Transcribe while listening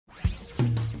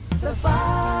The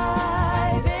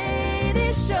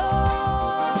 580 Show.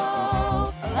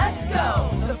 Let's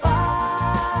go. The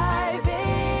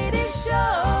 580 Show.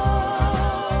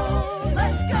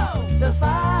 Let's go. The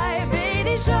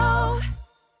 580 Show.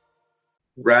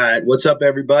 Right. What's up,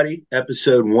 everybody?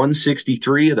 Episode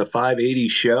 163 of the 580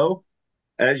 Show.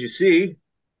 As you see,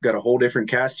 got a whole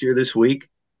different cast here this week.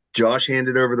 Josh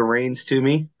handed over the reins to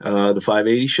me, the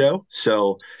 580 Show.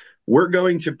 So we're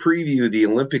going to preview the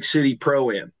Olympic City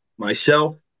Pro-Am.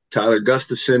 Myself, Tyler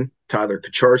Gustafson, Tyler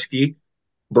Kacharski,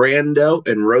 Brando,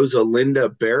 and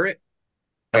Rosalinda Barrett.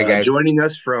 Hi, guys. Joining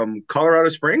us from Colorado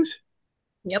Springs.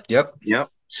 Yep.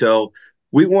 So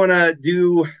we want to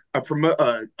do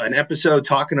an episode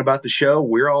talking about the show.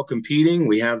 We're all competing.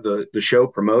 We have the show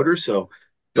promoter. So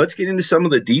let's get into some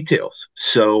of the details.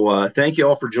 So thank you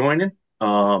all for joining.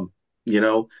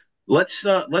 Let's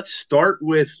start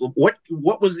with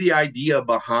what was the idea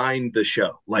behind the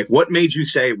show? Like, what made you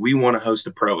say we want to host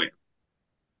a pro-am?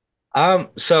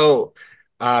 So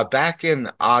back in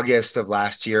August of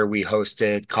last year, we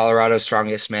hosted Colorado's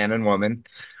Strongest Man and Woman.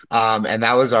 And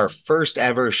that was our first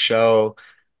ever show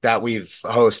that we've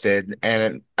hosted.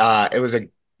 And it was a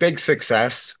big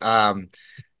success.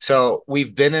 So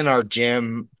we've been in our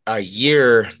gym a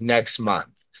year next month.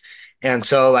 And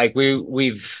so like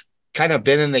we've kind of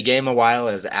been in the game a while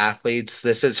as athletes.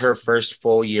 This is her first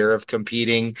full year of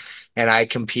competing, and I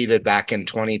competed back in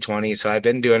 2020. So I've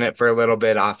been doing it for a little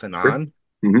bit off and on.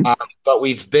 Mm-hmm. But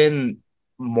we've been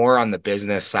more on the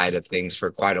business side of things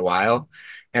for quite a while.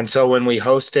 And so when we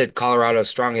hosted Colorado's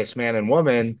Strongest Man and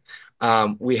Woman,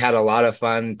 we had a lot of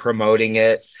fun promoting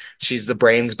it. She's the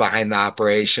brains behind the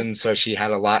operation, so she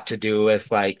had a lot to do with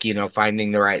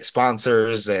finding the right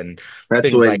sponsors and That's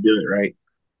things the way like to do it, right?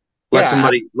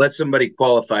 Let somebody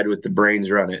qualified with the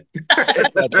brains run it.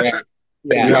 That's right.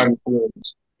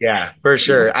 Yeah, for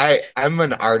sure. I'm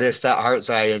an artist at heart,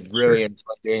 so I really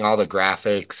enjoy doing all the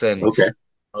graphics and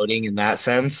promoting in that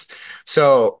sense.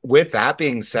 So with that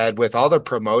being said, with all the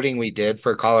promoting we did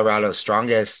for Colorado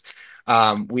Strongest,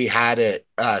 we had it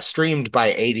streamed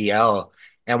by ADL,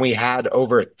 and we had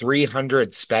over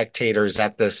 300 spectators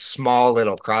at this small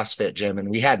little CrossFit gym, and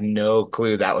we had no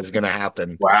clue that was going to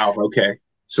happen. Wow. Okay.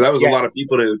 So that was a lot of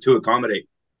people to accommodate.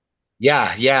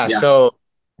 Yeah. So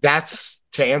that's,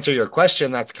 to answer your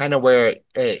question, that's kind of where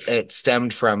it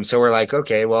stemmed from. So we're like,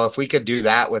 okay, well, if we could do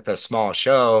that with a small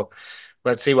show,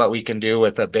 let's see what we can do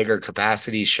with a bigger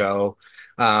capacity show.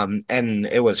 And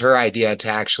it was her idea to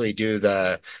actually do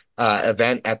the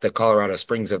event at the Colorado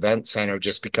Springs Event Center,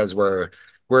 just because we're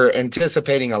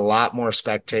anticipating a lot more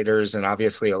spectators and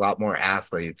obviously a lot more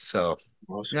athletes. So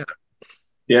awesome.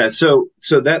 Yeah, so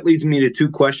that leads me to two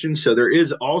questions. So there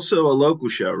is also a local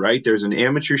show, right? There's an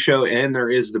amateur show and there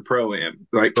is the pro-am.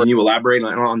 Right? Can you elaborate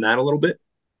on that a little bit?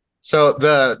 So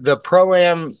the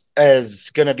pro-am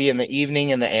is going to be in the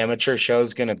evening and the amateur show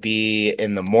is going to be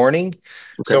in the morning. Okay.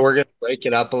 So we're going to break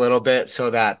it up a little bit so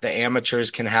that the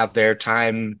amateurs can have their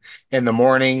time in the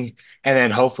morning and then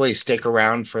hopefully stick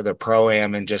around for the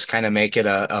pro-am and just kind of make it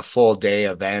a full day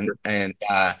event. And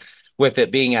with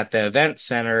it being at the event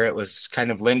center, it was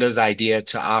kind of Linda's idea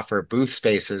to offer booth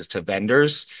spaces to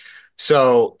vendors.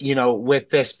 So, with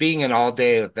this being an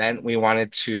all-day event, we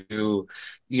wanted to,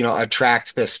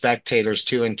 attract the spectators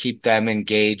too and keep them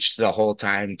engaged the whole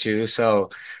time too. So,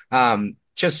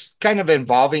 just kind of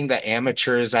involving the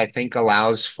amateurs, I think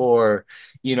allows for,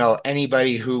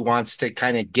 anybody who wants to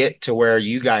kind of get to where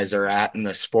you guys are at in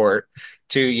the sport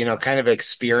to, kind of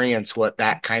experience what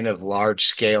that kind of large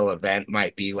scale event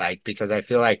might be like, because I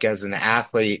feel like as an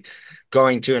athlete,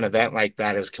 going to an event like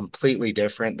that is completely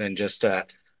different than just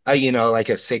like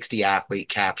a 60 athlete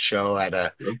cap show at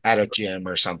a gym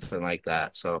or something like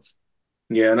that. So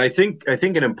yeah, and I think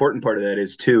an important part of that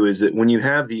is that when you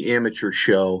have the amateur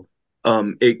show,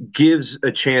 it gives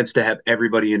a chance to have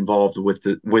everybody involved with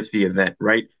the event,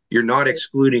 right? You're not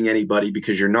excluding anybody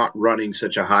because you're not running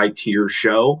such a high tier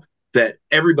show, that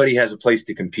everybody has a place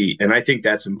to compete. And I think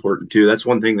that's important too. That's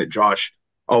one thing that Josh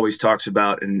always talks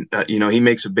about. And, he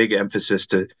makes a big emphasis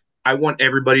I want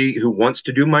everybody who wants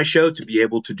to do my show to be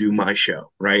able to do my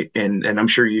show. Right. And I'm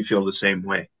sure you feel the same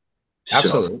way.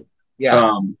 Absolutely. So,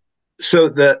 yeah. So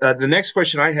the next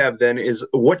question I have then is,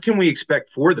 what can we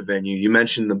expect for the venue? You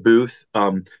mentioned the booth.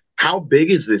 How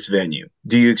big is this venue?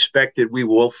 Do you expect that we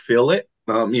will fill it?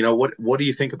 What do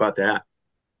you think about that?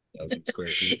 Square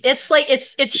feet.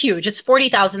 It's huge. It's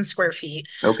 40,000 square feet.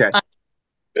 Okay.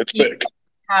 It's big.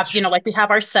 We have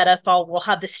our setup. We'll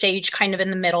have the stage kind of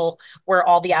in the middle where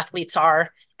all the athletes are.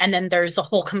 And then there's a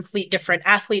whole complete different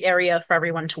athlete area for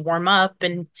everyone to warm up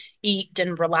and eat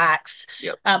and relax.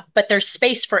 Yep. But there's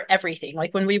space for everything.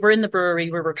 Like when we were in the brewery,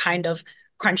 we were kind of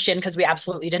crunched in because we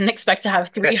absolutely didn't expect to have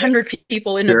 300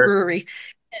 people in a brewery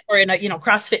or in a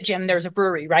CrossFit gym. There's a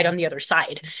brewery right on the other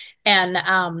side.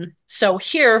 And so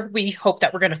here we hope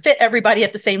that we're going to fit everybody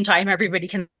at the same time. Everybody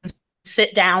can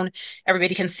sit down,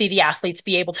 everybody can see the athletes,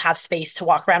 be able to have space to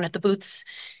walk around at the booths.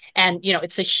 And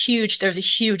there's a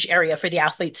huge area for the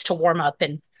athletes to warm up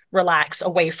and relax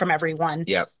away from everyone.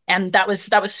 Yep. And that was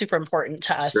super important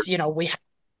to us. Sure. We have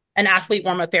an athlete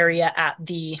warm up area at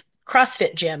the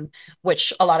CrossFit gym,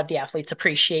 which a lot of the athletes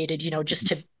appreciated,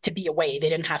 just to be away. They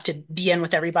didn't have to be in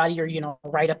with everybody or,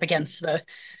 right up against the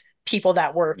people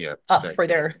that were up for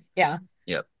their,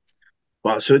 Yep.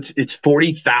 Wow. So it's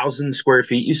 40,000 square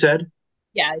feet, you said?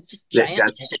 Yeah, it's giant.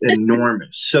 That's enormous.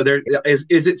 So there is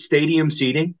it stadium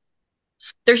seating?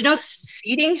 There's no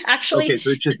seating, actually. Okay, so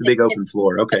it's just a big open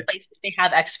floor. Okay. They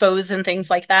have expos and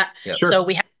things like that. Yep. Sure. So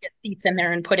we have to get seats in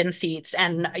there and put in seats.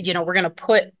 And, we're going to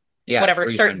put whatever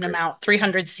 300. certain amount,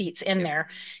 300 seats in there.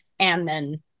 And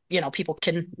then, people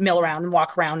can mill around and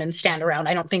walk around and stand around.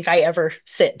 I don't think I ever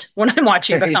sit when I'm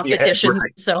watching the competitions.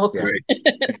 Right. So,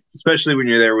 Right. Especially when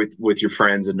you're there with your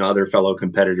friends and other fellow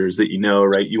competitors that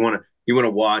right? You want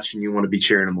to watch and you want to be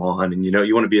cheering them on and,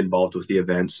 you want to be involved with the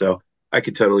event. So I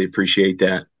could totally appreciate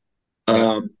that.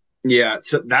 Yeah.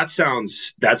 So that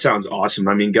sounds awesome.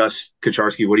 I mean, Gus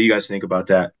Kocharski, what do you guys think about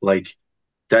that? Like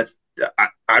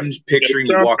I'm just picturing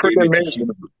you walking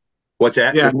into. What's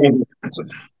that? Yeah.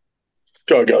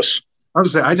 Go, Gus. I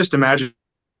was gonna say, I just imagine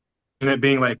it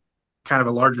being like kind of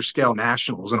a larger scale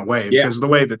nationals in a way, because the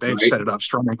way that they've set it up,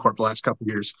 Strongman Corp, the last couple of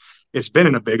years, it's been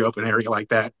in a big open area like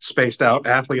that, spaced out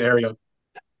athlete area,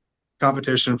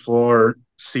 competition floor,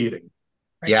 seating.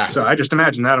 Yeah. So I just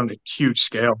imagine that on a huge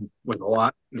scale with a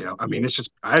lot, I mean, it's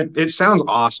just, it sounds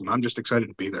awesome. I'm just excited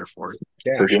to be there for it.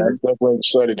 Yeah. I'm definitely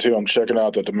excited too. I'm checking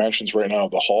out the dimensions right now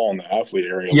of the hall and the athlete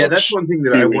area. Yeah, that's one thing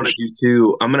that I want to do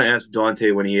too. I'm going to ask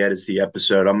Dante when he edits the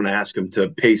episode. I'm going to ask him to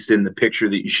paste in the picture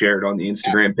that you shared on the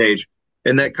Instagram page,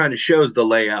 and that kind of shows the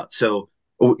layout. So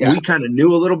we kind of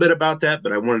knew a little bit about that,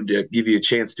 but I wanted to give you a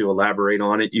chance to elaborate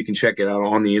on it. You can check it out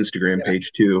on the Instagram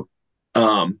page too.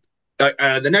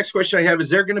 The next question I have, is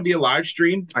there going to be a live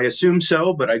stream? I assume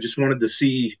so, but I just wanted to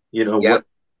see, what.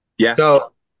 Yeah.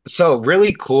 So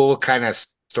really cool kind of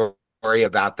story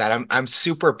about that. I'm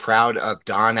super proud of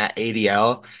Don at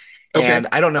ADL. And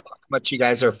I don't know how much you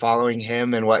guys are following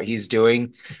him and what he's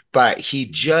doing, but he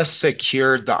just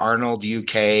secured the Arnold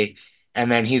UK,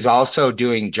 and then he's also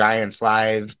doing Giants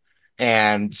Live.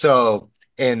 And so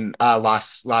in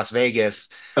Las Vegas.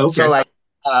 Okay. So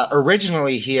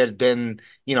originally he had been,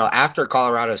 after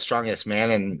Colorado's Strongest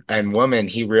Man and Woman,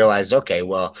 he realized, okay,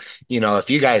 well, if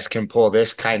you guys can pull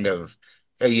this kind of,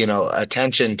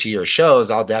 attention to your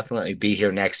shows, I'll definitely be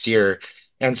here next year.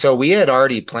 And so we had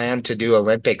already planned to do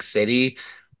Olympic City.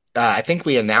 I think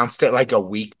we announced it like a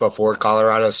week before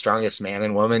Colorado's Strongest Man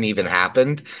and Woman even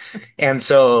happened. And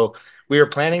so we were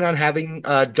planning on having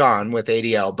Don with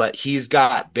ADL, but he's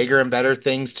got bigger and better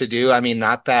things to do. I mean,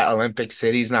 not that Olympic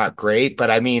City's not great, but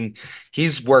I mean,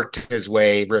 he's worked his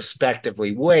way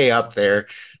respectively way up there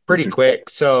pretty quick.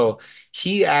 So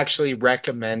he actually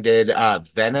recommended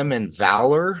Venom and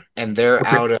Valor, and they're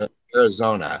out of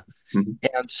Arizona. Mm-hmm.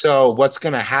 And so what's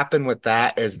going to happen with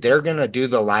that is they're going to do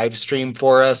the live stream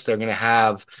for us. They're going to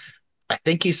have, I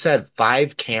think he said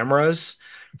 5 cameras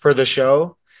for the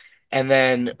show. And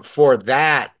then for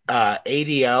that,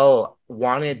 ADL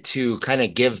wanted to kind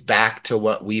of give back to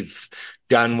what we've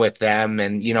done with them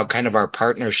and, kind of our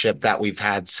partnership that we've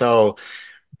had. So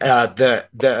the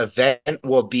event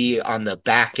will be on the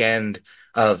back end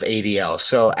of ADL.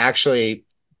 So actually,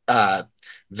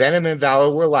 Venom and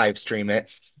Valor will live stream it.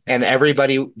 And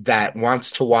everybody that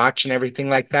wants to watch and everything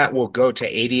like that will go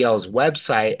to ADL's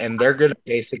website, and they're going to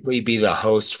basically be the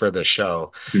host for the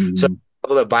show. Mm-hmm. So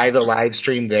able to buy the live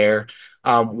stream there.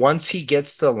 Once he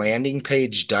gets the landing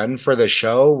page done for the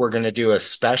show, we're going to do a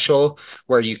special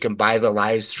where you can buy the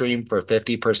live stream for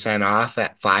 50% off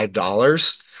at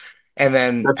 $5. And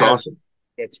then that's awesome.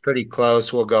 It's pretty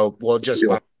close. We'll just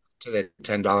go to the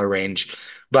 $10 range.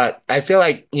 But I feel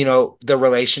like, the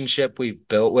relationship we've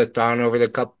built with Don over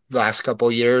the last couple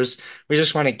of years, we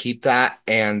just want to keep that.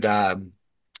 And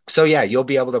so, yeah, you'll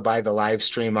be able to buy the live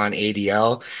stream on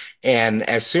ADL. And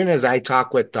as soon as I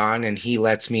talk with Don and he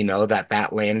lets me know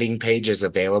that landing page is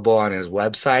available on his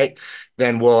website,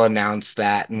 then we'll announce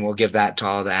that and we'll give that to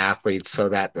all the athletes so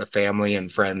that the family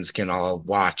and friends can all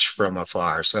watch from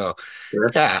afar. So,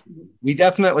 yeah, we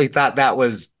definitely thought that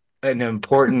was an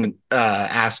important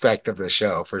aspect of the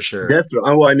show for sure.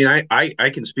 Definitely. Well, I mean, I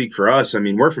can speak for us. I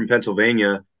mean, we're from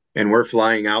Pennsylvania and we're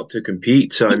flying out to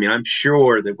compete. So, I mean, I'm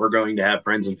sure that we're going to have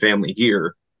friends and family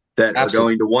here that are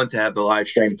going to want to have the live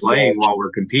stream playing while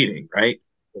we're competing, right?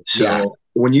 So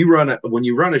when you run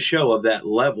a show of that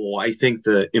level, I think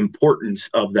the importance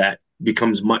of that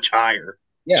becomes much higher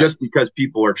just because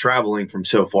people are traveling from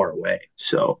so far away.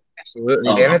 So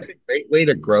absolutely. And it's a great way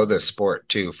to grow the sport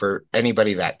too for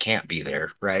anybody that can't be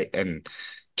there, right? And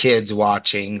kids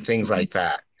watching, things like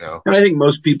that. You know? And I think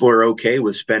most people are okay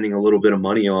with spending a little bit of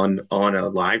money on a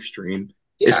live stream,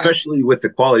 especially with the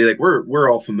quality. Like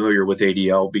we're all familiar with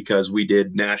ADL because we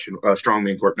did national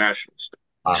Strongman Corp Nationals.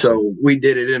 Awesome. So we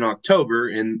did it in October,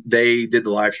 and they did the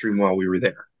live stream while we were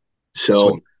there.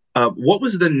 So, what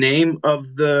was the name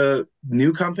of the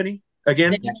new company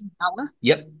again? Venom and Valor.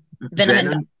 Yep,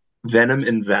 Venom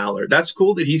and Valor. That's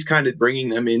cool that he's kind of bringing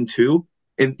them in too,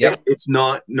 and it's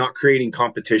not creating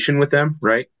competition with them,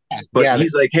 right? But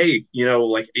he's like, hey, you know,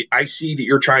 like I see that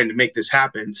you're trying to make this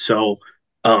happen, so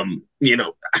you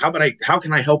know, how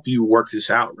can I help you work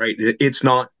this out, right? It's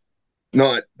not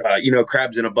you know,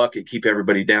 crabs in a bucket keep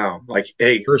everybody down. Like,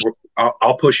 hey,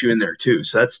 I'll push you in there too.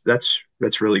 So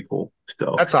that's really cool.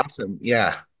 So that's awesome.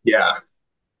 Yeah.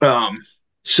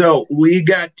 So we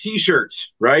got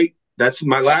t-shirts, right? That's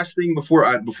my last thing before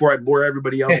I bore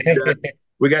everybody else to death.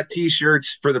 We got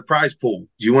t-shirts for the prize pool.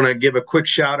 Do you want to give a quick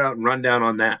shout out and rundown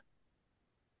on that?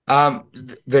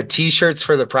 The t-shirts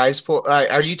for the prize pool.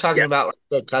 Are you talking about like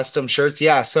the custom shirts?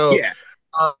 Yeah. So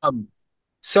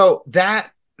so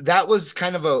that was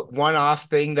kind of a one-off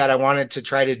thing that I wanted to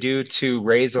try to do to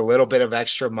raise a little bit of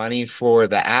extra money for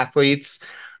the athletes.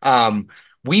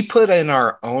 We put in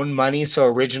our own money. So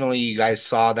originally you guys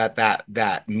saw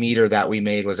that meter that we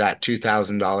made was at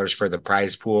 $2,000 for the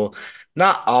prize pool.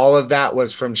 Not all of that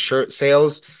was from shirt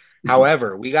sales.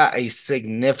 However, we got a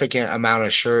significant amount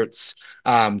of shirts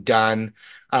done.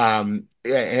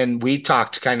 And we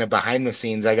talked kind of behind the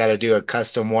scenes. I got to do a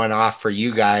custom one-off for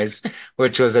you guys,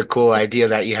 which was a cool idea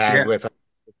that you had with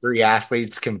 3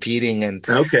 athletes competing. And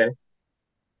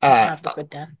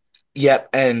yep.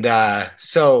 And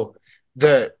so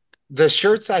the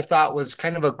shirts I thought was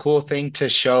kind of a cool thing to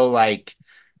show, like,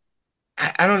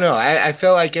 I don't know. I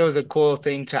feel like it was a cool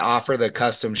thing to offer the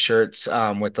custom shirts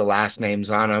with the last names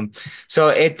on them. So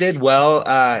it did well.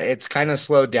 It's kind of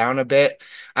slowed down a bit.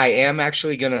 I am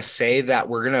actually going to say that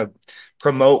we're going to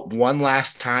promote one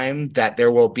last time that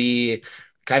there will be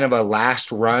kind of a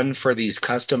last run for these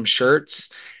custom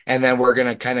shirts, and then we're going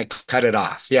to kind of cut it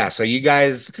off. Yeah. So you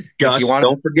guys, if you want,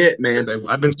 don't forget, man.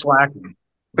 I've been slacking.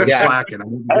 I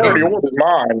already ordered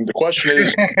mine. The question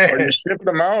is, are you shipping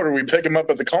them out or are we pick them up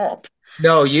at the comp?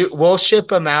 No, we'll ship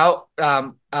them out.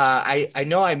 I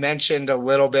know I mentioned a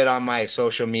little bit on my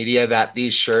social media that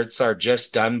these shirts are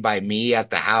just done by me at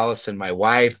the house and my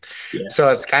wife. Yeah. So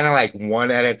it's kind of like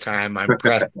one at a time. I'm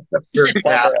pressing shirts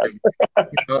out.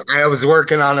 I was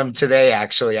working on them today,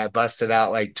 actually. I busted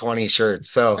out like 20 shirts.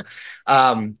 So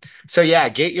yeah,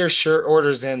 get your shirt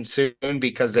orders in soon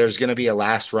because there's going to be a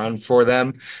last run for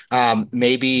them.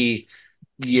 Maybe,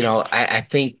 you know, I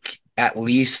think at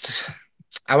least –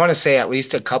 I want to say at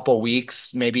least a couple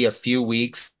weeks, maybe a few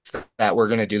weeks that we're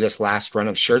going to do this last run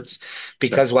of shirts,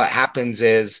 because what happens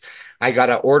is I got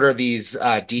to order these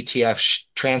DTF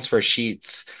transfer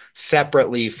sheets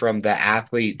separately from the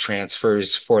athlete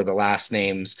transfers for the last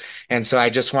names. And so I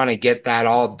just want to get that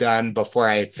all done before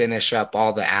I finish up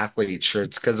all the athlete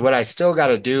shirts. Because what I still got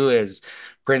to do is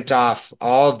print off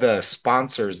all the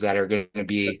sponsors that are going to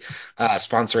be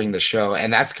sponsoring the show.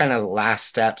 And that's kind of the last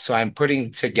step. So I'm putting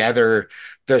together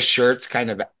the shirts, kind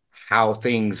of how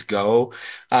things go.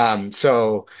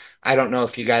 So I don't know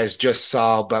if you guys just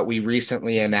saw, but we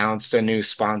recently announced a new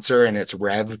sponsor, and it's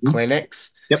Rev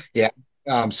Clinics. Yep. Yeah.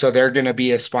 So they're going to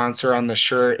be a sponsor on the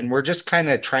shirt, and we're just kind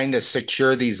of trying to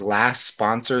secure these last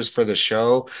sponsors for the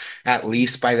show at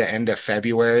least by the end of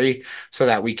February so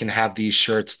that we can have these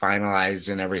shirts finalized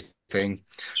and everything.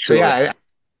 Sure. So yeah,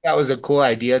 that was a cool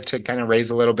idea to kind of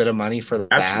raise a little bit of money for the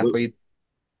athlete.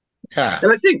 Yeah.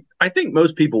 And I think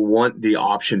most people want the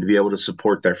option to be able to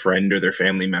support their friend or their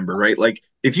family member, right? Like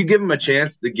if you give them a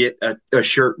chance to get a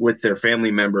shirt with their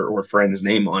family member or friend's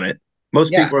name on it,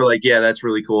 most people are like, yeah, that's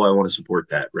really cool. I want to support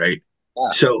that, right?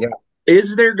 Yeah. So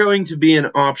is there going to be an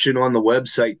option on the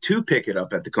website to pick it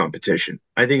up at the competition?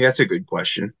 I think that's a good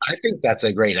question. I think that's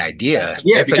a great idea.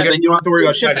 Yeah, because then you don't have to worry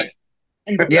about shipping.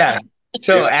 Yeah.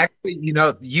 So actually, you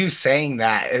know, you saying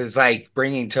that is like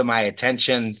bringing to my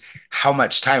attention how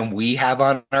much time we have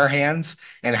on our hands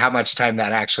and how much time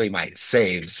that actually might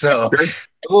save. So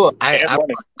Well, And I money.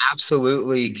 will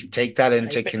absolutely take that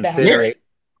into Write it down. consideration.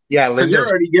 Yeah, Because they're Linda's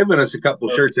already giving us a couple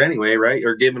shirts anyway, right?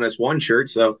 Or giving us one shirt.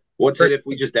 So what's it if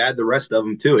we just add the rest of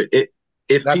them to it?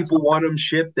 If that's people want them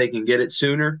shipped, they can get it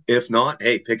sooner. If not,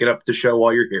 hey, pick it up at the show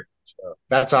while you're here.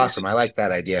 that's awesome. I like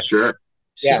that idea. Sure.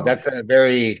 Yeah, So, that's a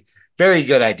very, very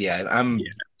good idea. I'm Yeah.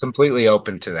 completely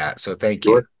open to that. So thank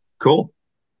you. Sure. Cool.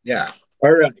 Yeah.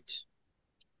 All right.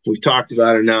 We've talked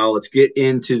about it now. Let's get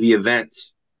into the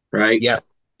events, right? Yep.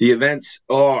 The events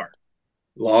are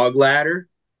log ladder,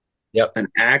 Yep. an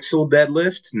axle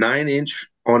deadlift, 9-inch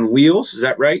on wheels. Is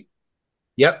that right?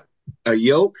 Yep. A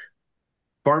yoke,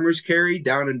 farmer's carry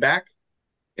down and back,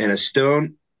 and a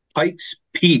stone Pikes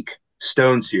Peak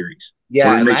stone series. I Yeah.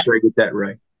 want to And make sure I get that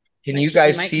right. can you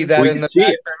guys Might see be- that We in can the see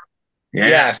it. background? Yeah.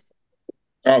 Yes.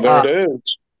 Oh, there it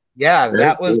is. Yeah, Very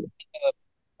that was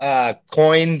cool.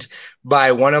 coined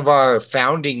by one of our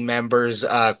founding members,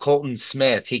 Colton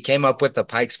Smith. He came up with the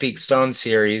Pikes Peak Stone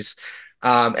series.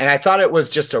 And I thought it was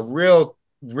just a real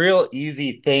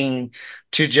easy thing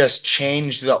to just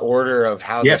change the order of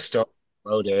how Yeah. the stone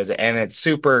loaded. And it's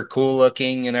super cool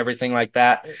looking and everything like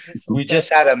that. We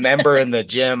just had a member in the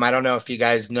gym. I don't know if you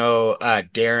guys know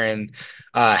Darren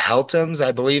Heltums,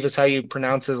 I believe is how you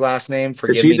pronounce his last name. Is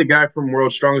Forgive he me. the guy from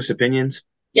World's Strongest Opinions?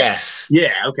 Yes.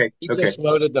 Yeah. Okay. He Okay. just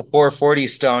loaded the 440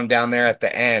 stone down there at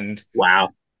the end. Wow.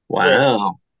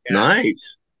 Wow. Yeah.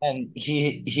 Nice. And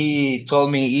he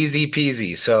told me easy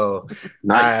peasy. So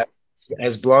Nice.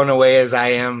 as blown away as I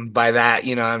am by that,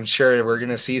 I'm sure we're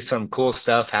gonna see some cool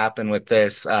stuff happen with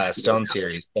this stone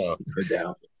series. So No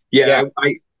doubt. Yeah.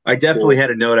 I definitely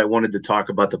had a note I wanted to talk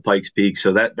about the Pikes Peak.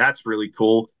 So that's really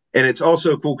cool. And it's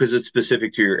also cool because it's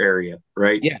specific to your area,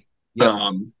 right? Yeah.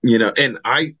 And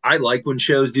I like when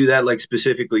shows do that, like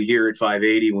specifically here at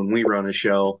 580, when we run a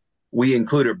show, we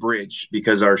include a bridge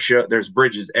because our show, there's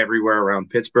bridges everywhere around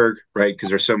Pittsburgh, right? Because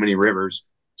there's so many rivers.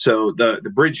 So the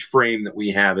bridge frame that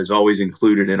we have is always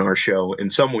included in our show in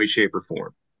some way, shape, or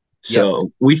form.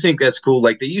 So we think that's cool.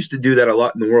 Like they used to do that a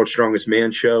lot in the World's Strongest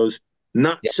Man shows,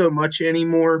 not so much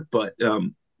anymore, but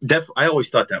I always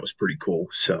thought that was pretty cool.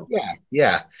 So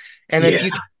yeah. And if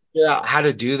you can figure out how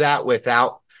to do that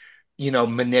without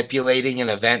manipulating an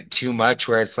event too much,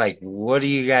 where it's like, what are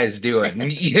you guys doing?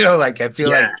 Like I feel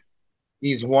like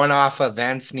these one-off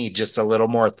events need just a little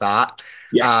more thought.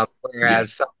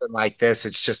 Whereas something like this,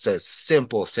 it's just a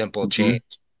simple change.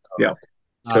 Yeah,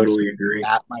 totally agree.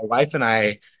 My wife and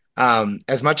I,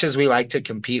 as much as we like to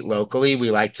compete locally,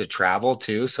 we like to travel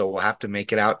too. So we'll have to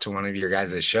make it out to one of your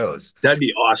guys' shows. That'd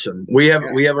be awesome. We have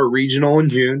a regional in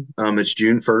June. It's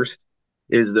June 1st.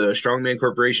 Is the Strongman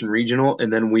Corporation Regional,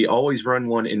 and then we always run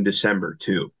one in December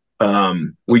too.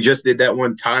 We just did that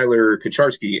one, Tyler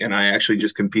Kaczarski, and I actually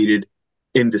just competed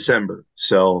in December.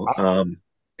 So and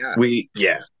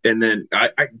then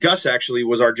Gus actually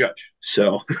was our judge.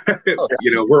 So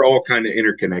we're all kind of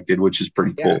interconnected, which is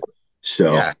pretty cool.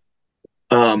 So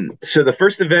so the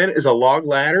first event is a log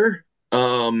ladder.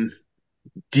 Do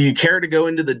you care to go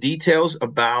into the details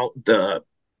about the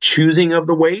choosing of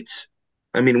the weights?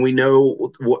 I mean, we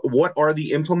know what are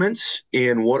the implements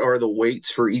and what are the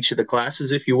weights for each of the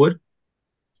classes, if you would.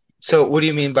 So what do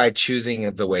you mean by choosing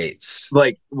of the weights?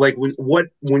 Like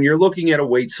when you're looking at a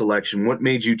weight selection, what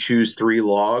made you choose 3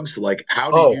 logs? Like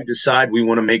how did you decide we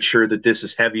want to make sure that this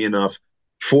is heavy enough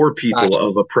for people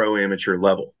of a pro amateur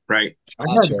level, right?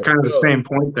 I had kind of the same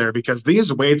point there because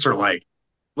these weights are like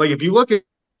if you look at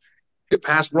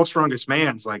past World's Strongest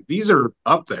Man's, like these are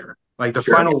up there. Like the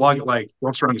final log, like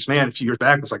World's Strongest Man a few years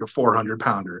back was like a 400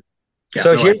 pounder.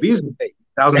 So here's these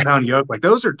 1,000-pound yoke, like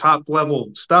those are top level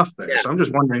stuff there. So I'm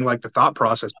just wondering, like the thought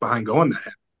process behind going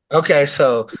that. Okay,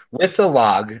 so with the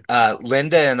log,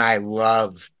 Linda and I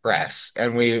love press,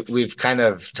 and we've kind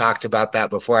of talked about that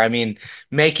before. I mean,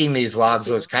 making these logs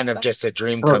was kind of just a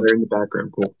dream come true. In the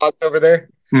background, cool. Over there.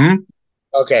 Mm-hmm.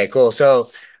 Okay, cool.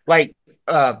 So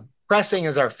pressing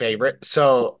is our favorite.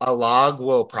 So a log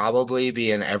will probably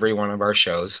be in every one of our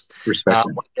shows.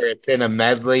 Whether it's in a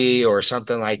medley or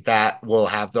something like that, we'll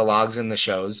have the logs in the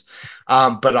shows.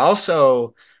 But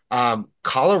also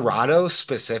Colorado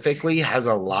specifically has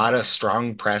a lot of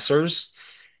strong pressers.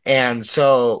 And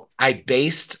so I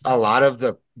based a lot of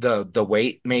the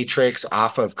weight matrix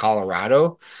off of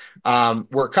Colorado.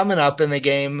 We're coming up in the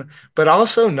game, but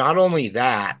also not only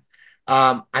that,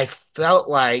 I felt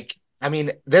like, I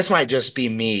mean, this might just be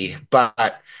me,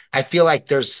 but I feel like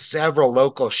there's several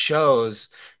local shows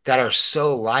that are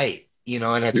so light,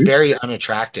 and it's very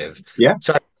unattractive. Yeah.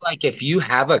 So I feel like if you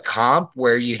have a comp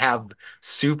where you have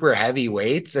super heavy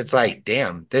weights, it's like,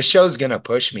 damn, this show's going to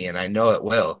push me and I know it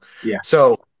will. Yeah.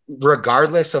 So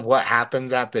regardless of what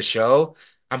happens at the show,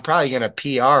 I'm probably going to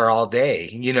PR all day,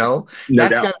 No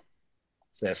that's doubt. got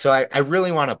so I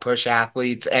really want to push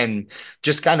athletes and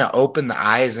just kind of open the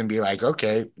eyes and be like,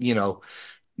 okay,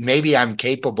 maybe I'm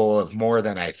capable of more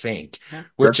than I think,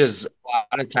 which is a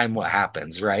lot of time what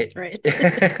happens, right? Right.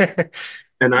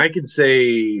 And I could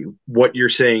say what you're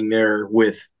saying there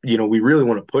with, we really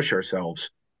want to push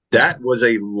ourselves. That was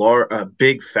a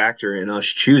big factor in us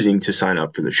choosing to sign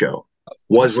up for the show.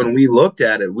 Was when we looked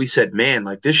at it, we said, man,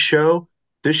 like this show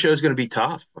is going to be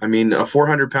tough. I mean, a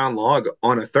 400-pound log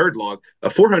on a third log, a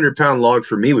 400-pound log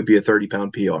for me would be a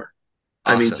 30-pound PR.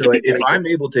 I mean, so if I'm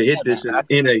able to hit this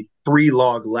in a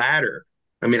 3-log ladder,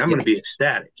 I mean, I'm going to be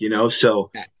ecstatic,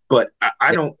 So, but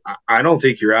I don't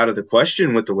think you're out of the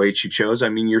question with the weights you chose. I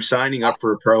mean, you're signing up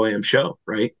for a pro-am show,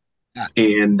 right?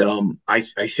 And I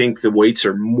think the weights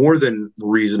are more than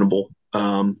reasonable.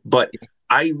 But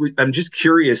I'm just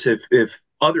curious if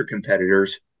other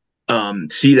competitors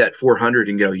see that 400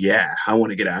 and go, yeah, I want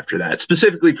to get after that,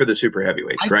 specifically for the super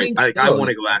heavyweights, right? I want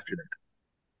to go after that.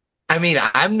 I mean,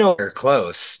 I'm nowhere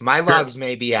close. My logs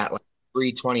may be at like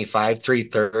 325,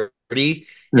 330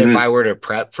 if I were to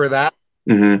prep for that.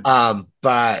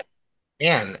 But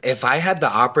man, if I had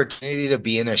the opportunity to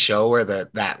be in a show where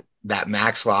that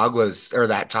max log was, or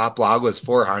that top log was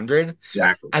 400,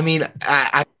 exactly. I mean,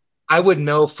 I would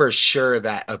know for sure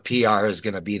that a PR is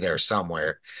going to be there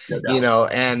somewhere,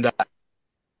 and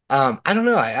I don't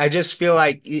know. I just feel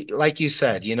like you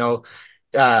said,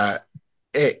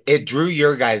 it drew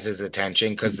your guys' attention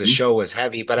because the show was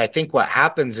heavy. But I think what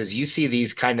happens is you see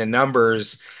these kind of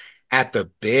numbers at the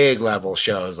big level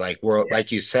shows like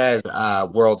like you said,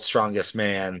 World's Strongest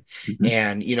Man,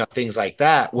 and things like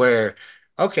that, where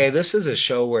okay, this is a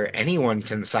show where anyone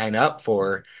can sign up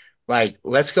for. Like,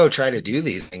 let's go try to do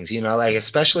these things, like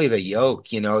especially the yoke.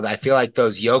 I feel like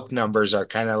those yoke numbers are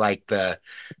kind of like the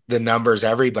numbers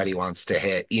everybody wants to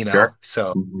hit, Sure.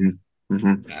 So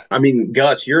I mean,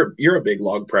 Gus, you're a big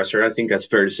log presser. I think that's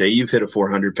fair to say. You've hit a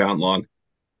 400-pound log.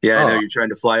 Yeah, I know you're trying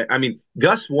to fly. I mean,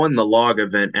 Gus won the log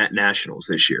event at Nationals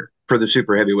this year for the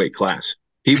super heavyweight class.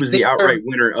 He was the outright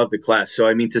winner of the class. So,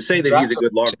 I mean, to say that he's a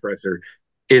good log presser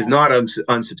is not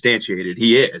unsubstantiated.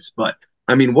 He is. But,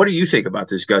 I mean, what do you think about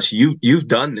this, Gus? You've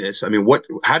done this. I mean,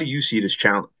 how do you see this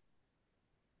challenge?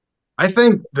 I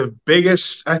think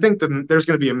there's going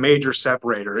to be a major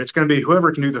separator. It's going to be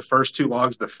whoever can do the first 2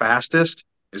 logs the fastest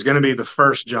is going to be the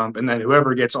first jump, and then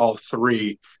whoever gets all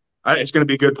 3, it's going to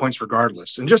be good points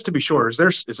regardless. And just to be sure, is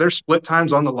there split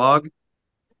times on the log?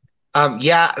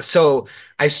 Yeah. So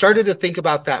I started to think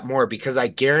about that more because I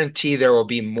guarantee there will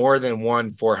be more than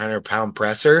one 400-pound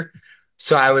presser.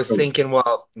 So I was thinking,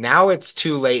 well, now it's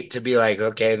too late to be like,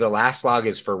 okay, the last log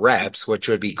is for reps, which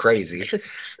would be crazy.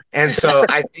 And so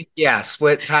I think,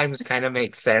 split times kind of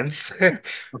makes sense.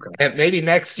 And maybe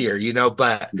next year,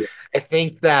 but I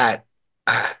think that,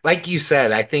 like you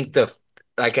said, I think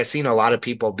I've seen a lot of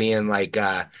people being like,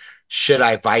 should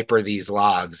I Viper these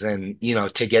logs and,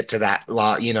 to get to that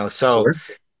log, so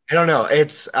I don't know.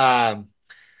 It's,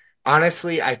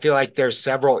 honestly, I feel like there's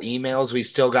several emails we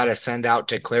still got to send out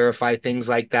to clarify things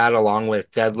like that, along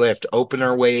with deadlift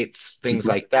opener weights, things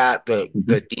like that,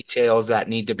 the details that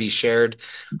need to be shared.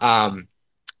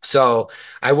 So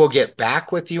I will get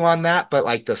back with you on that, but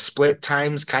like the split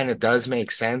times kind of does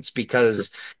make sense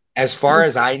because as far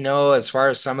as I know, as far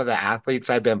as some of the athletes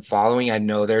I've been following, I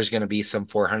know there's going to be some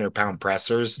 400-pound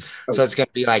pressers. So it's going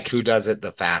to be like who does it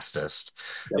the fastest.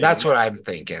 That's what I'm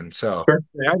thinking. So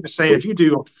I'm just saying, if you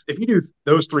do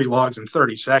those 3 logs in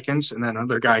 30 seconds, and then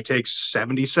another guy takes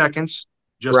 70 seconds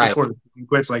just before the team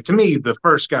quits, like to me, the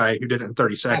first guy who did it in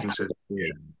 30 seconds is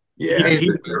he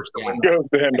deserves to win. Goes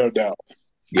to him, no doubt.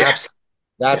 Yeah.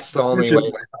 That's the only way.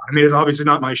 I mean, it's obviously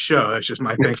not my show. That's just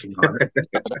my thinking on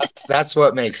it. That's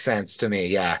what makes sense to me.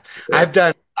 Yeah. I've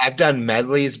done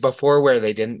medleys before where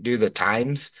they didn't do the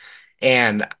times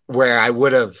and where I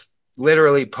would have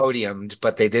literally podiumed,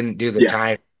 but they didn't do the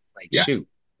time. Like, shoot.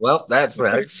 Well, that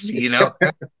sucks,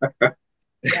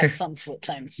 Yes, on split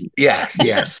times. Yeah.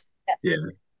 Yes. Yeah.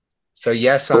 So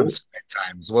yes, on split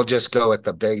times. We'll just go with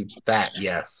the big fat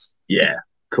yes. Yeah.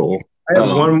 Cool. I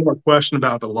have one more question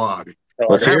about the log.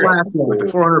 Let's hear it.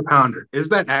 The 400-pounder, is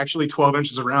that actually 12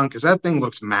 inches around? Because that thing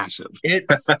looks massive. It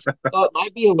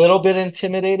might be a little bit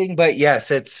intimidating, but yes,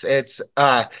 it's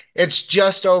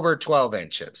just over 12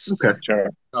 inches. Okay, sure.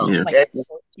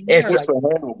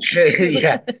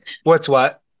 Yeah. What's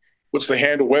what? What's the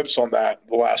handle widths on that?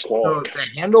 The last log. So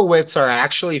the handle widths are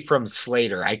actually from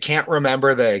Slater. I can't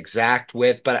remember the exact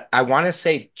width, but I want to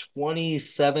say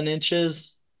 27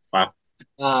 inches. Wow.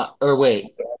 Or wait,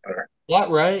 is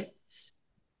that right?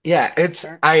 Yeah,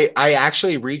 I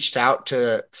actually reached out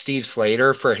to Steve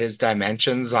Slater for his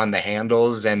dimensions on the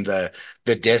handles and the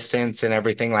distance and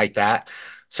everything like that.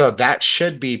 So that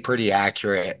should be pretty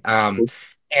accurate.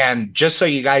 And just so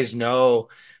you guys know,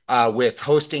 with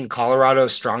hosting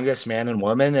Colorado's Strongest Man and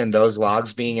Woman and those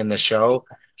logs being in the show,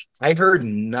 I heard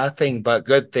nothing but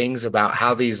good things about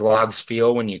how these logs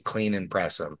feel when you clean and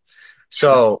press them.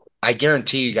 So I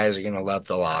guarantee you guys are going to love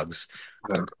the logs.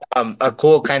 A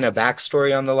cool kind of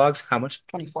backstory on the logs. How much?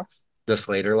 24. The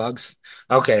Slater logs.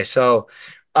 Okay, so,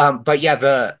 but yeah,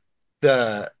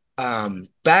 the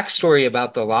backstory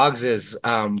about the logs is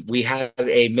we had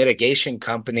a mitigation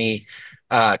company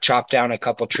chop down a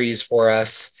couple trees for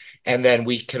us, and then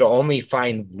we could only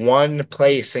find one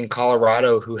place in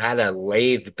Colorado who had a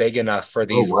lathe big enough for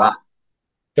these logs.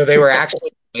 So they were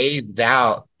actually lathed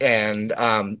out, and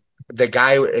the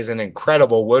guy is an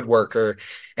incredible woodworker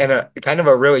and a kind of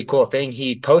a really cool thing.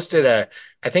 He posted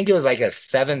I think it was like a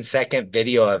 7-second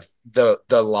video of the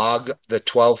log, the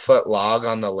 12-foot log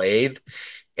on the lathe,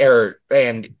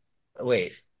 and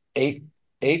wait, 8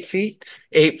 feet,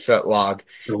 8-foot log.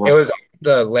 Oh, It was on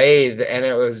the lathe, and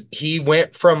he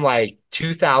went from like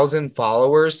 2,000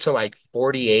 followers to like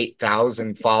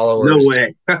 48,000 followers. No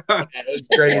way. That is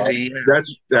crazy.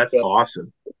 That's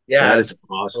awesome. Yeah, that it's is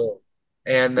awesome. cool.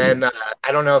 And then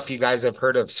I don't know if you guys have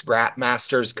heard of Scrap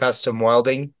Masters Custom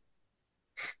Welding.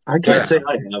 I can't say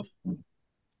I have.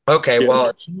 Okay, Yeah.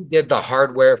 well, he did the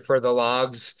hardware for the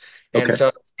logs, and Okay. so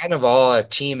it's kind of all a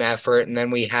team effort. And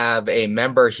then we have a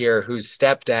member here whose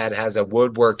stepdad has a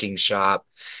woodworking shop,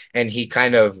 and he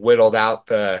kind of whittled out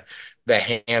the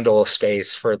handle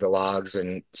space for the logs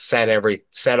and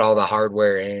set all the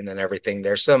hardware in and everything.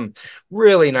 There's some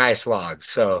really nice logs.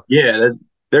 So Yeah,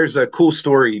 there's a cool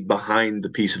story behind the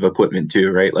piece of equipment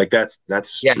too, right? Like that's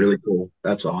yeah, really cool.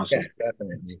 That's awesome. yeah,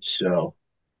 definitely. So,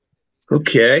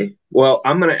 okay. Well,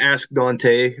 I'm going to ask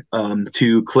Dante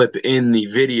to clip in the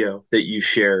video that you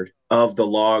shared of the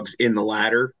logs in the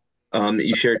ladder that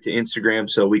you shared to Instagram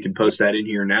so we can post that in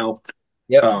here now.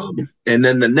 Yep. And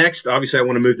then obviously, I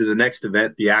want to move to the next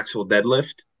event, the axle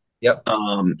deadlift. Yep.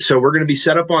 So we're going to be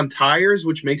set up on tires,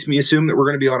 which makes me assume that we're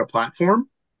going to be on a platform.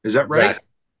 Is that right? Exactly.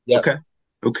 Yep.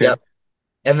 Okay. Yep.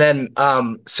 And then,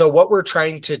 so what we're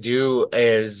trying to do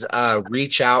is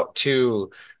reach out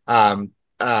to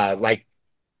like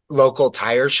local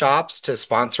tire shops to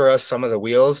sponsor us some of the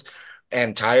wheels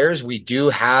and tires. We do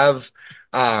have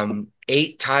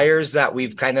 8 tires that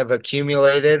we've kind of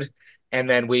accumulated, and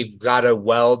then we've got to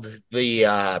weld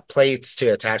the plates to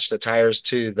attach the tires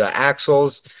to the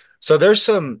axles. So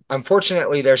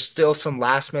unfortunately, there's still some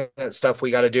last minute stuff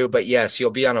we got to do, but yes, you'll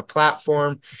be on a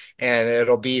platform and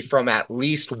it'll be from at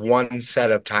least one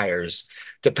set of tires.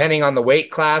 Depending on the weight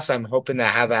class, I'm hoping to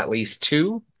have at least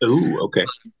 2. Ooh, okay.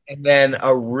 And then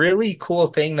a really cool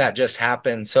thing that just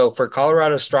happened. So for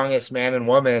Colorado's Strongest Man and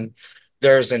Woman,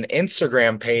 there's an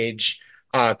Instagram page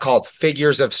called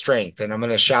Figures of Strength. And I'm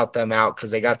going to shout them out because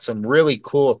they got some really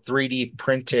cool 3D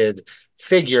printed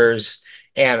figures.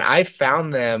 And I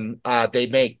found them, they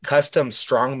make custom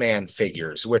strongman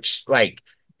figures, which like,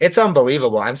 it's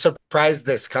unbelievable. I'm surprised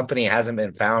this company hasn't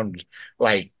been found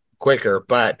like quicker,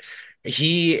 but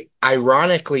he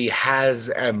ironically has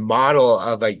a model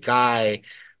of a guy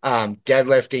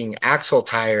deadlifting axle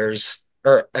tires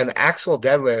or an axle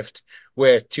deadlift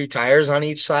with 2 tires on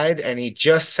each side. And he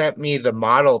just sent me the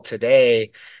model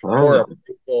today for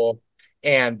approval.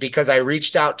 And because I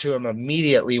reached out to him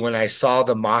immediately when I saw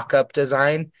the mock-up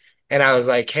design, and I was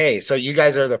like, hey, so you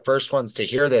guys are the first ones to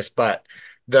hear this, but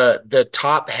the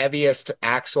top heaviest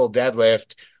axle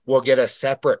deadlift will get a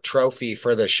separate trophy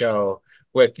for the show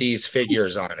with these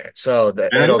figures on it. So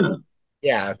that it'll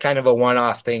kind of a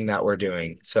one-off thing that we're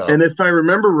doing. So, and if I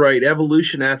remember right,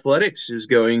 Evolution Athletics is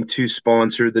going to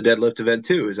sponsor the deadlift event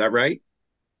too. Is that right?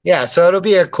 Yeah, so it'll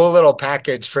be a cool little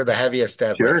package for the heaviest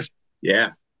deadlift. Sure.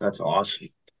 Yeah, that's awesome.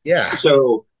 Yeah.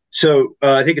 So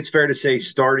I think it's fair to say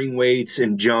starting weights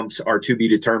and jumps are to be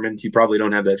determined. You probably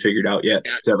don't have that figured out yet.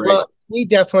 Is that right? Well, we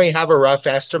definitely have a rough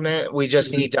estimate. We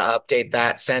just need to update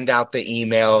that, send out the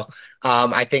email.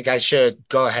 I think I should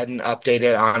go ahead and update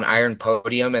it on Iron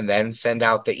Podium and then send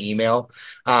out the email.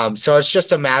 So it's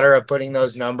just a matter of putting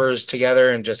those numbers together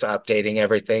and just updating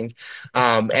everything.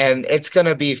 And it's going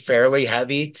to be fairly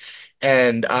heavy.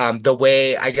 And the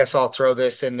way, I guess I'll throw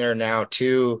this in there now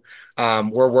too.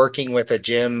 We're working with a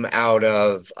gym out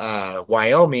of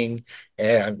Wyoming,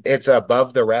 and it's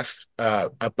Above the Rest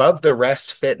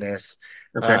Fitness.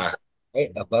 Okay.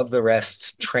 Above the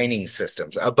Rest Training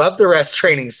Systems,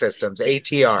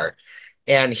 ATR.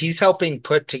 and he's helping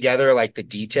put together like the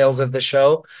details of the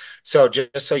show. So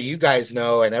just so you guys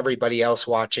know, and everybody else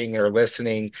watching or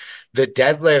listening, the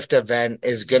deadlift event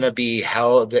is going to be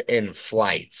held in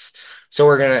flights.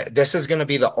 So this is going to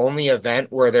be the only event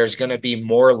where there's going to be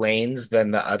more lanes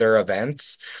than the other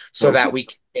events, so that we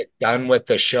can get done with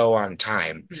the show on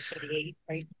time. It's going to be 8,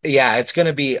 right? Yeah, it's going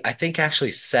to be, I think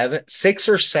actually 6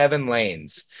 or 7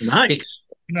 lanes. Nice.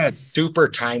 A super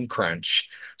time crunch.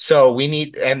 So we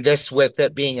need, and this with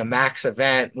it being a max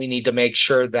event, we need to make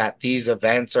sure that these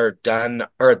events are done,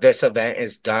 or this event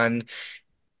is done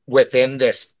within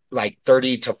this like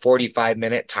 30 to 45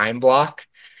 minute time block.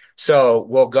 So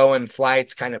we'll go in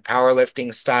flights, kind of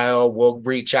powerlifting style. We'll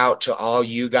reach out to all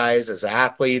you guys as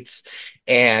athletes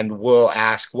and we'll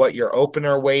ask what your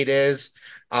opener weight is.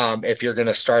 If you're going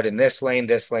to start in this lane,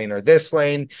 or this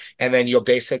lane, and then you'll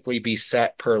basically be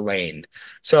set per lane.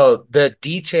 So the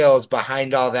details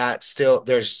behind all that,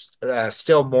 there's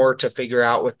still more to figure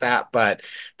out with that, but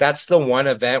that's the one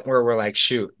event where we're like,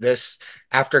 shoot, this,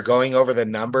 after going over the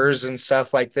numbers and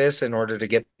stuff like this, in order to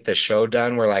get the show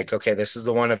done, we're like, okay, this is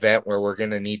the one event where we're going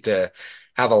to need to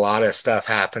have a lot of stuff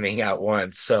happening at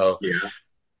once. So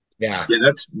yeah,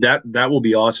 that will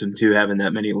be awesome too, having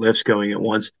that many lifts going at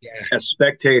once. Yeah. A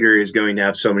spectator is going to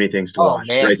have so many things to watch,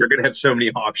 man. right? They're going to have so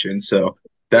many options. So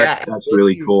that's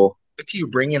really cool. With you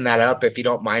bringing that up, if you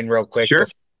don't mind, real quick, sure.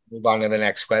 Before we move on to the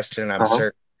next question, I'm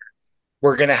certain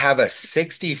we're going to have a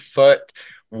 60-foot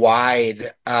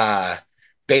wide,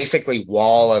 basically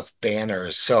wall of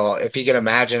banners. So if you can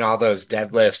imagine all those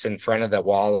deadlifts in front of the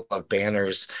wall of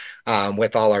banners,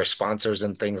 with all our sponsors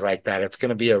and things like that, it's going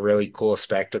to be a really cool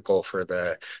spectacle for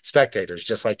the spectators,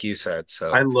 just like you said.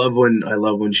 So I love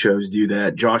when shows do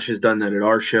that. Josh has done that at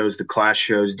our shows. The class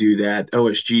shows do that.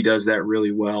 OSG does that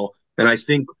really well. And I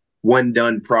think when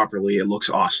done properly, it looks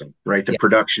awesome, right? The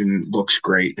production looks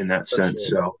great in that sense.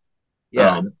 Sure.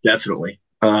 So definitely.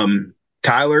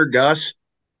 Tyler, Gus,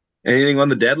 anything on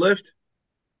the deadlift?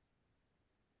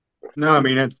 No, I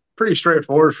mean, it's pretty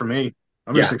straightforward for me.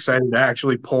 I'm just excited to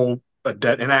actually pull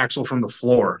an axle from the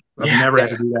floor. I've never had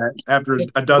to do that. After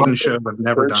a dozen shows, I've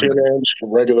never done it.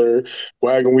 Regular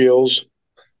wagon wheels.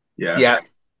 Yeah.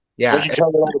 You can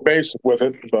cover all the bases with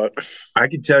it, but I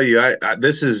can tell you,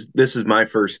 this is my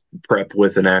first prep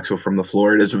with an axle from the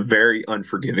floor. It is a very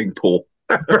unforgiving pull.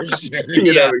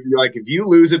 You know, like if you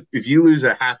lose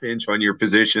a half inch on your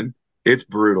position, it's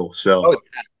brutal. So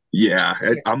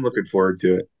I'm looking forward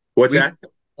to it. What's that?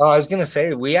 Oh, I was going to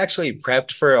say, we actually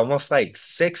prepped for almost like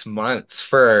 6 months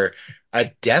for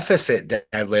a deficit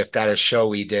deadlift at a show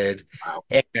we did. Wow.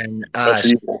 And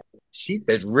she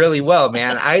did really well,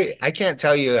 man. I can't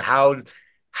tell you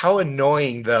how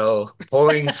annoying, though,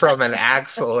 pulling from an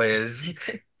axle is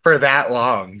for that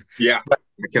long. Yeah,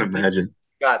 I can imagine.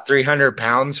 Got 300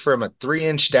 pounds from a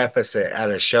 3-inch deficit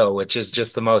at a show, which is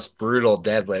just the most brutal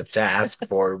deadlift to ask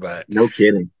for. But no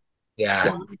kidding.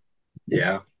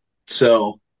 Yeah.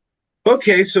 So,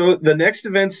 okay. So the next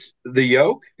event's the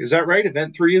yoke. Is that right?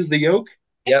 Event 3 is the yoke.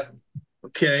 Yep.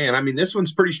 Okay. And I mean, this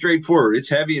one's pretty straightforward. It's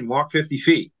heavy and walk 50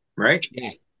 feet, right?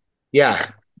 Yeah.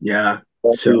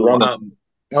 So,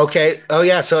 okay. Oh,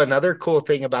 yeah. So another cool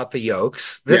thing about the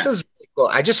yokes, this is really cool.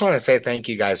 I just want to say thank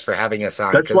you guys for having us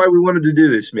on. That's why we wanted to do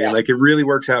this, man. Like, it really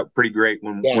works out pretty great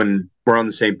when we're on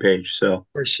the same page. So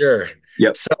for sure.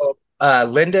 Yep. So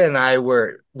Linda and I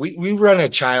we run a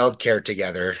child care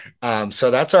together.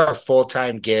 So that's our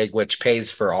full-time gig, which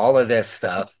pays for all of this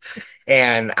stuff.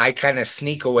 And I kind of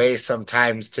sneak away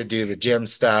sometimes to do the gym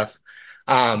stuff.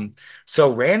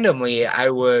 So randomly, I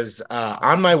was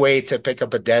on my way to pick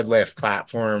up a deadlift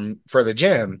platform for the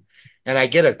gym, and I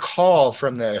get a call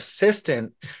from the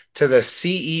assistant to the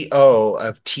CEO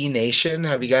of T Nation.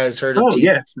 Have you guys heard of T?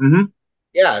 Yeah. Mm-hmm.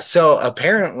 Yeah. So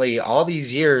apparently, all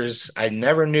these years, I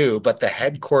never knew, but the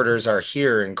headquarters are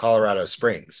here in Colorado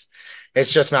Springs.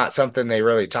 It's just not something they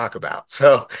really talk about.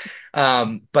 So,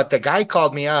 but the guy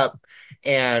called me up,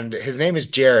 and his name is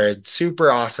Jared,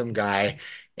 super awesome guy.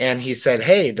 And he said,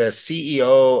 hey, the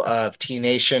CEO of T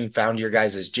Nation found your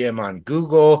guys' gym on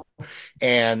Google.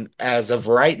 And as of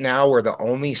right now, we're the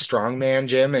only strongman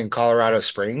gym in Colorado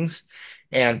Springs.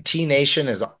 And T Nation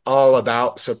is all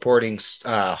about supporting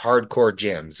hardcore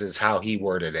gyms, is how he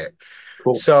worded it.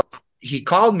 Cool. So he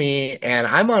called me, and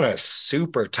I'm on a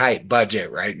super tight budget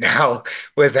right now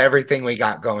with everything we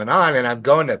got going on. And I'm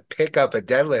going to pick up a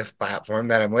deadlift platform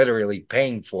that I'm literally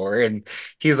paying for. And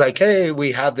he's like, hey,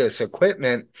 we have this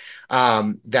equipment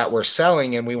that we're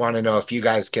selling, and we want to know if you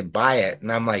guys can buy it.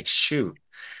 And I'm like, shoot,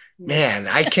 man,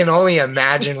 I can only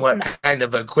imagine what kind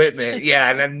of equipment. Yeah.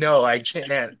 And no, I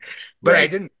can't. But I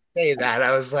didn't say that.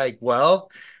 I was like,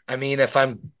 well, I mean, if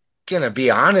I'm gonna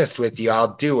be honest with you,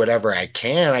 I'll do whatever I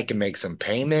can. I can make some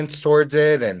payments towards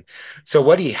it. And so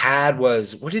what he had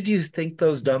was, what did you think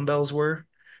those dumbbells were?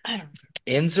 I don't know.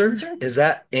 Inzer? Is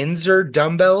that Inzer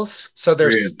dumbbells? So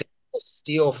they're Yeah. stainless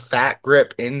steel fat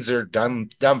grip Inzer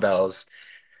dumbbells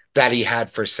that he had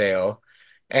for sale.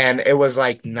 And it was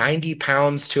like 90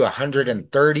 pounds to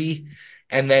 130.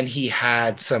 And then he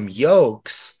had some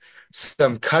yokes,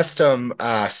 some custom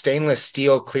stainless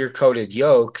steel clear coated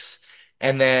yokes.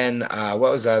 And then what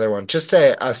was the other one? Just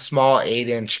a small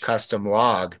 8-inch custom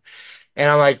log.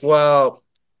 And I'm like, well,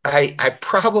 I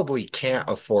probably can't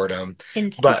afford them,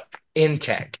 Intech. but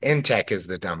Intech is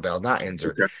the dumbbell, not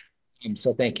Inzer. Okay.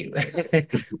 So thank you.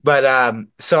 But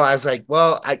so I was like,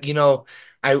 well,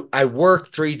 I work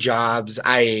 3 jobs.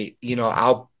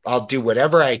 I'll do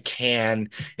whatever I can.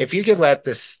 If you could let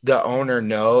the owner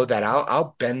know that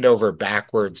I'll bend over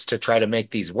backwards to try to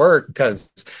make these work.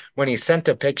 Because when he sent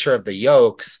a picture of the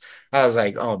yokes, I was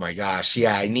like, oh my gosh,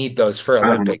 yeah, I need those for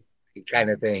Olympic kind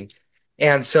of thing.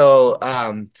 And so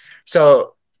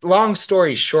long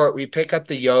story short, we pick up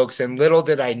the yokes, and little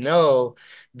did I know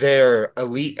they're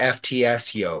elite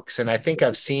FTS yokes. And I think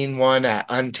I've seen one at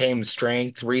Untamed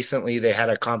Strength recently. They had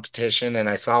a competition and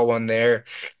I saw one there.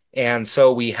 And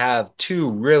so we have 2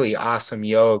 really awesome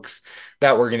yokes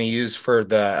that we're going to use for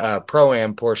the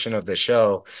Pro-Am portion of the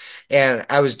show. And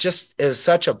it was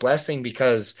such a blessing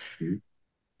because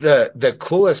the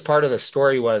coolest part of the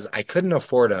story was I couldn't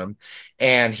afford them.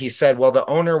 And he said, well, the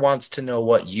owner wants to know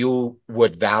what you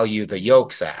would value the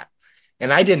yokes at.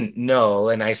 And I didn't know.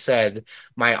 And I said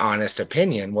my honest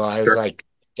opinion. Well, I was like,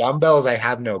 dumbbells, I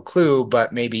have no clue,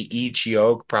 but maybe each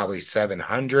yoke, probably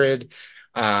 700.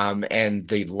 And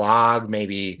the log,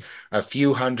 maybe a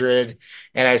few hundred.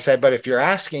 And I said, but if you're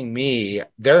asking me,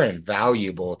 they're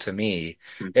invaluable to me.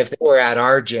 If they were at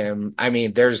our gym, I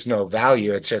mean, there's no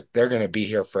value. It's just they're going to be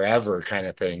here forever kind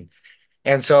of thing.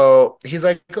 And so he's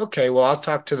like, okay, well, I'll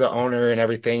talk to the owner and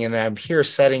everything. And I'm here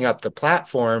setting up the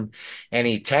platform. And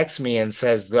he texts me and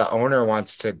says the owner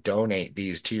wants to donate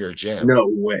these to your gym. No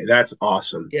way. That's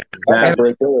awesome. Yeah.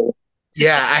 That's cool.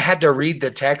 Yeah, I had to read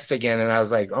the text again and I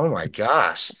was like, oh my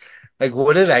gosh, like,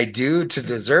 what did I do to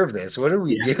deserve this? What did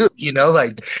we do?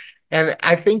 And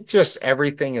I think just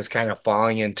everything is kind of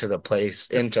falling into place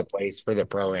for the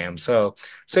Pro-Am. So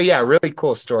yeah, really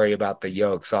cool story about the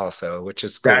yokes also, which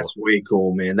is cool. That's way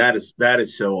cool, man. That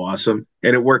is so awesome.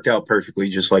 And it worked out perfectly,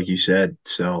 just like you said.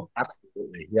 So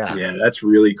absolutely. Yeah. Yeah, that's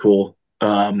really cool.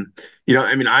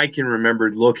 I mean, I can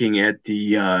remember looking at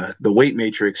the weight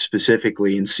matrix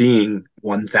specifically and seeing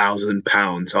 1,000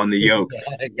 pounds on the yoke.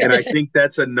 And I think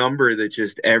that's a number that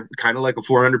just kind of like a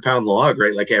 400-pound log,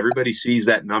 right? Like everybody sees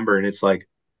that number and it's like,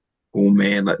 oh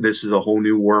man, this is a whole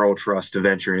new world for us to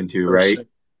venture into, right? Yep.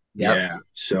 Yeah.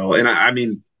 So, and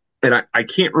I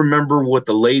can't remember what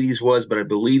the ladies was, but I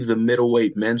believe the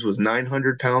middleweight men's was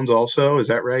 900 pounds also. Is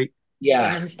that right?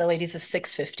 Yeah. And the ladies is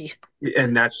 650.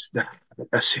 And that's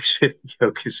a 650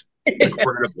 yoke is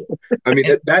incredible. I mean,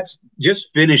 that's just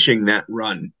finishing that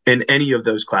run in any of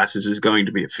those classes is going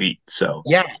to be a feat. So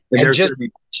yeah, and just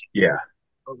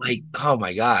like, oh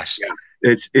my gosh, yeah,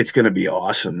 it's going to be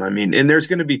awesome. I mean, and there's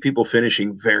going to be people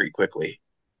finishing very quickly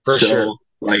for sure.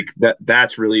 Like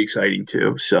that's really exciting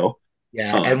too. So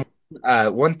yeah,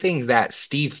 and one thing that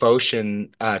Steve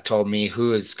Foshin told me,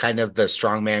 who is kind of the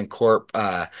Strongman Corp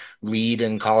lead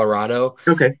in Colorado.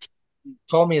 Okay.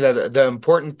 Told me that the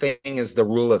important thing is the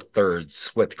rule of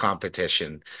thirds with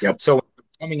competition. Yep. So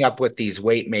coming up with these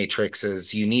weight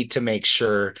matrices, you need to make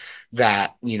sure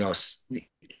that, you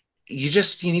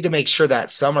need to make sure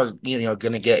that some are,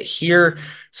 going to get here,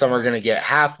 some are going to get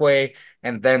halfway,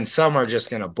 and then some are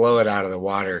just going to blow it out of the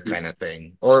water kind of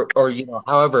thing, or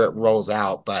however it rolls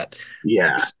out. But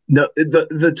yeah, no,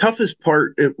 the toughest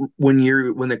part when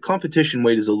the competition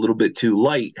weight is a little bit too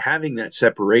light, having that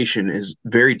separation is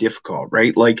very difficult,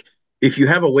 right? Like if you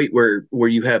have a weight where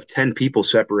you have 10 people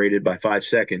separated by 5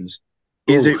 seconds,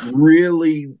 is it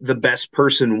really the best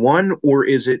person won, or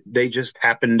is it they just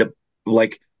happen to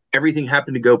everything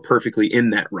happened to go perfectly in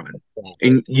that run?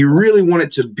 And you really want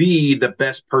it to be the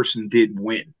best person did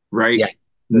win, right? Yeah,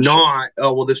 not,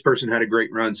 oh, well, this person had a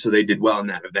great run, so they did well in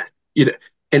that event.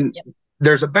 And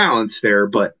there's a balance there,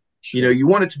 but you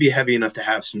want it to be heavy enough to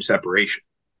have some separation.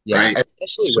 Yeah, right?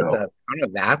 Especially with the kind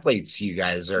of athletes you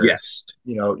guys are. Yes.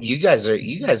 You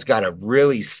guys got a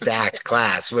really stacked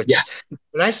class, which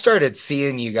when I started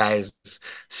seeing you guys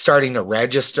starting to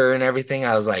register and everything,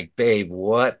 I was like, babe,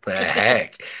 what the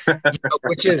heck?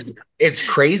 It's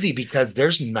crazy because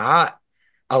there's not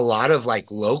a lot of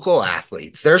local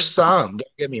athletes. There's some,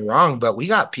 don't get me wrong, but we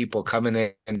got people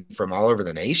coming in from all over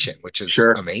the nation, which is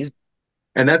amazing.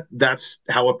 And that's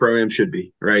how a pro am should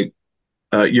be, right?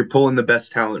 You're pulling the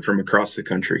best talent from across the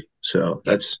country. So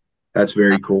that's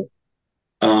very cool.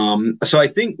 So I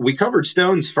think we covered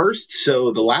stones first.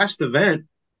 So the last event,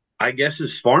 I guess,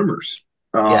 is farmers.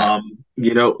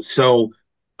 So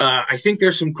I think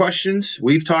there's some questions.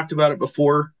 We've talked about it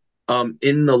before.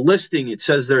 In the listing, it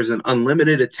says there's an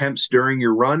unlimited attempts during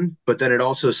your run, but then it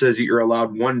also says that you're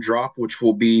allowed one drop, which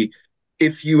will be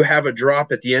if you have a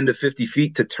drop at the end of 50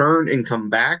 feet to turn and come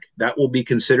back, that will be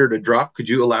considered a drop. Could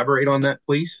you elaborate on that,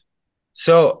 please?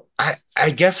 So I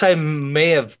guess I may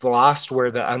have lost where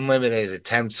the unlimited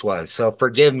attempts was. So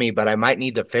forgive me, but I might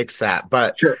need to fix that.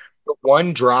 But sure.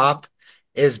 One drop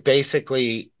is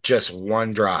basically just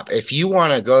one drop. If you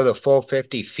want to go the full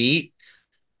 50 feet,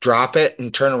 drop it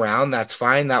and turn around, that's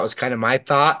fine. That was kind of my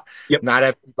thought. Yep. Not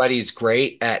everybody's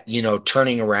great at,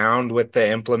 turning around with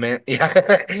the implement. Yeah,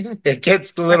 it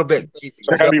gets a little bit crazy. It's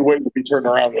a heavy weight to be turned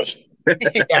around with.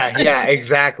 yeah,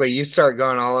 exactly. You start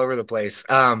going all over the place.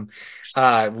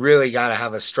 Really got to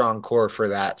have a strong core for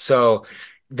that. So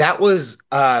that was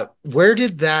where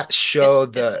did that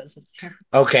show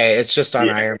okay, it's just on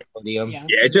Iron Podium. Yeah,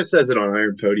 it just says it on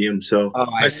Iron Podium. So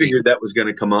I figured that was going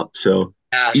to come up. So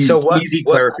easy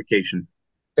clarification.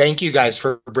 Thank you guys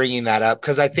for bringing that up,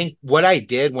 because I think what I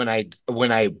did when I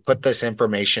put this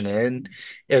information in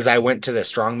is I went to the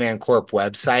Strongman Corp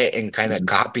website and kind of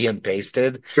copy and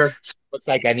pasted. Sure. So it looks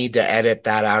like I need to edit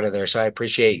that out of there. So I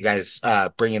appreciate you guys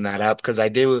bringing that up, because I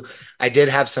did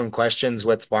have some questions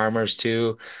with farmers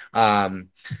too.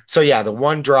 So yeah, the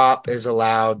one drop is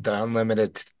allowed. The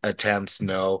unlimited attempts,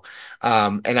 no.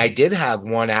 And I did have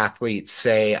one athlete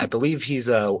say, I believe he's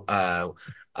a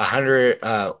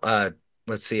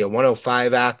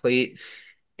 105 athlete,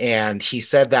 and he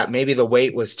said that maybe the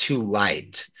weight was too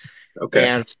light. Okay.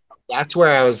 And that's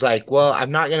where I was like, well,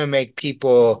 I'm not going to make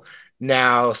people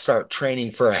now start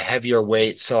training for a heavier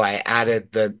weight. So I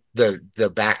added the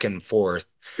back and forth.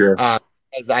 Sure.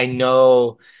 As I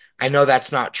know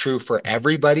that's not true for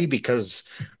everybody, because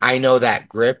I know that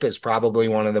grip is probably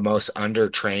one of the most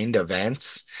undertrained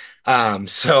events.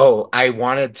 So I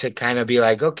wanted to kind of be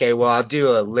like, okay, well, I'll do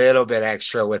a little bit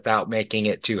extra without making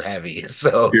it too heavy.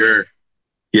 So sure.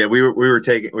 Yeah, we were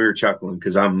chuckling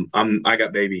because I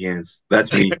got baby hands.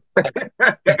 That's me.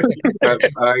 I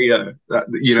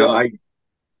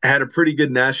had a pretty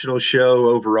good national show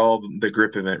overall. The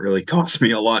grip event really cost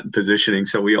me a lot in positioning,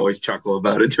 so we always chuckle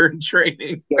about it during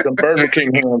training. Like the Burger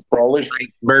King hands, probably.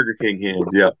 Burger King hands,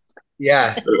 yeah.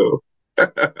 Yeah.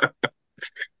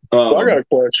 Well, I got a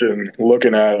question.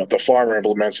 Looking at the farmer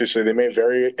implements, they say they may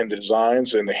vary in the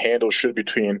designs, and the handle should be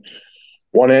between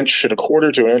 1 inch and a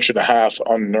quarter to 1.5 inches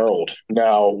unknurled.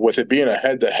 Now, with it being a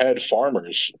head-to-head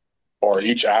farmers, are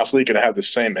each athlete going to have the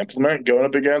same implement going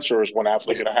up against, or is one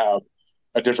athlete going to have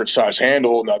a different size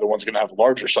handle, and the other one's going to have a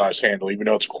larger size handle, even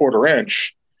though it's a 1/4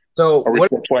 inch? So are we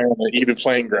still playing on an even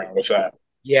playing ground with that?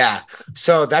 Yeah,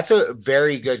 so that's a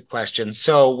very good question.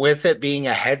 So with it being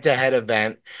a head-to-head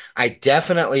event, I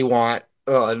definitely want,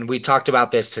 and we talked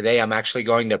about this today, I'm actually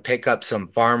going to pick up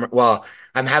some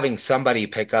I'm having somebody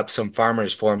pick up some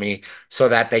farmers for me so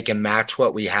that they can match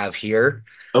what we have here.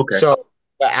 Okay. So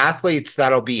the athletes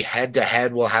that'll be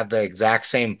head-to-head will have the exact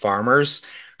same farmers.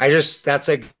 That's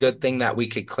a good thing that we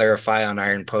could clarify on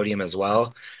Iron Podium as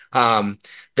well.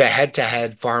 The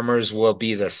head-to-head farmers will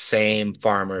be the same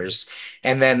farmers.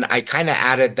 And then I kind of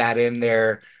added that in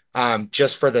there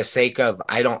just for the sake of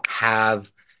I don't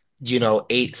have,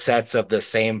 8 sets of the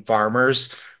same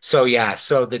farmers. So yeah,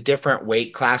 so the different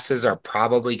weight classes are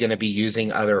probably going to be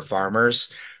using other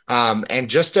farmers. And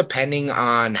just depending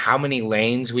on how many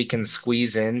lanes we can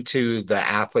squeeze into the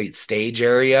athlete stage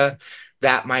area,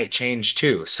 that might change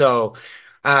too. So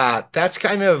that's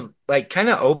kind of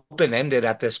open-ended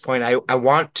at this point. I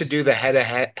want to do the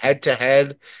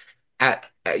head-to-head at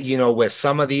with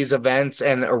some of these events,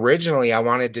 and originally I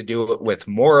wanted to do it with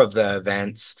more of the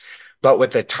events, but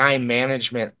with the time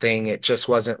management thing, it just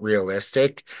wasn't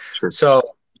realistic. Sure. So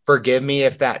forgive me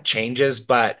if that changes,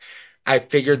 but I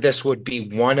figured this would be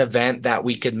one event that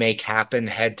we could make happen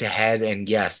head-to-head, and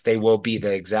yes, they will be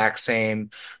the exact same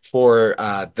for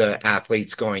the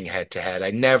athletes going head-to-head.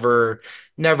 I never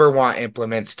want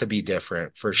implements to be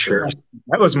different, for sure.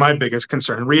 That was my biggest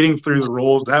concern. Reading through the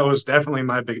rules, that was definitely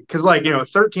my big, because a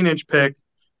 13-inch pick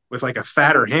with like a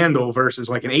fatter handle versus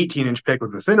like an 18-inch pick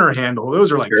with a thinner handle,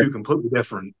 those are like two completely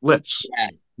different lifts.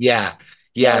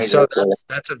 Yeah, so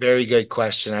that's a very good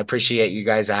question. I appreciate you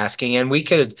guys asking, and we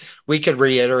could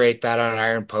reiterate that on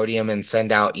Iron Podium and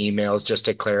send out emails just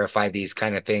to clarify these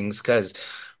kind of things, because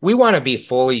we want to be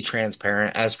fully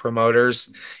transparent as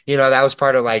promoters. That was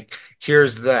part of like,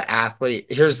 here's the athlete,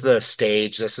 here's the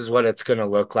stage, this is what it's going to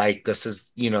look like, this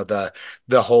is the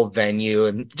whole venue,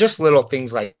 and just little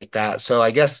things like that. So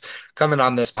I guess coming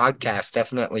on this podcast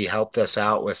definitely helped us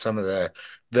out with some of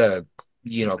the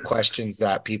questions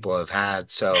that people have had.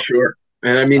 So sure.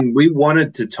 And I mean, we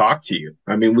wanted to talk to you.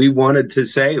 I mean, we wanted to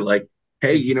say like,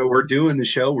 hey, we're doing the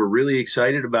show, we're really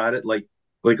excited about it, like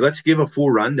let's give a full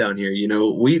rundown here.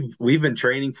 We've been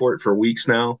training for it for weeks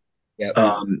now. Yep.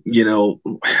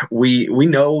 We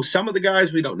know some of the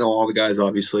guys, we don't know all the guys,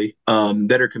 obviously,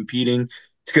 that are competing.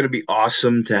 It's going to be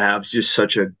awesome to have just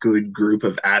such a good group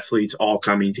of athletes all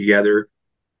coming together.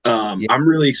 I'm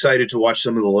really excited to watch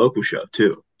some of the local show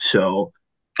too. So,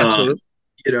 absolutely.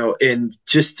 And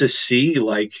just to see,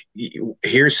 like,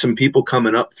 here's some people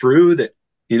coming up through that,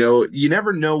 you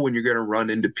never know when you're going to run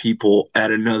into people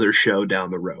at another show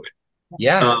down the road.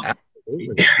 Yeah,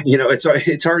 absolutely.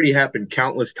 It's already happened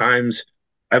countless times.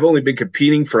 I've only been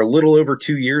competing for a little over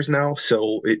 2 years now.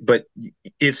 But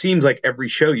it seems like every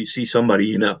show you see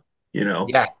somebody, Yeah.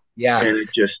 And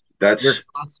it just, that's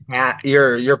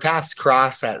your paths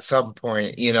cross at some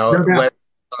point, whether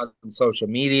on social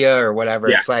media or whatever.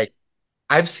 Yeah. It's like,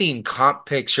 I've seen comp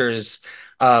pictures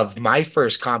of my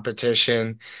first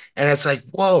competition, and it's like,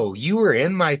 whoa, you were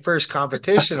in my first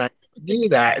competition. I knew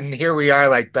that, and here we are,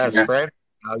 like best friends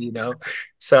now,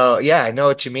 So yeah, I know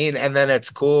what you mean. And then it's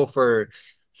cool for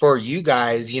you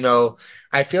guys.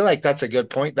 I feel like that's a good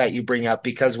point that you bring up,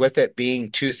 because with it being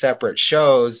two separate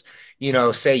shows,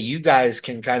 say you guys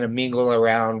can kind of mingle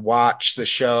around, watch the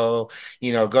show,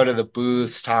 go to the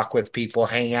booths, talk with people,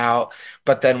 hang out.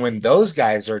 But then when those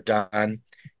guys are done,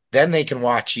 then they can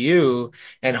watch you,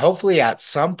 and hopefully at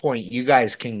some point you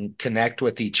guys can connect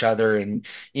with each other. And,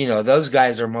 those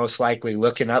guys are most likely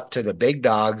looking up to the big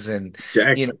dogs, and,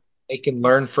 exactly. They can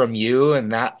learn from you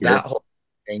and that whole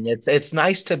thing. It's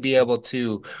nice to be able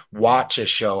to watch a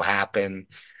show happen,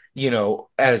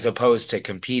 as opposed to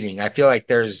competing. I feel like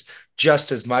there's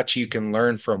just as much you can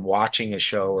learn from watching a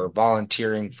show or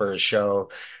volunteering for a show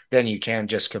than you can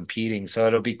just competing. So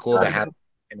it'll be cool to have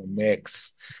in a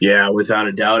mix. Yeah, without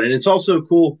a doubt. And it's also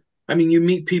cool. I mean, you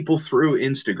meet people through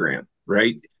Instagram,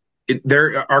 right?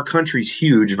 Our country's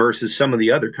huge versus some of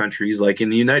the other countries. Like in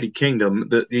the United Kingdom,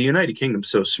 the United Kingdom's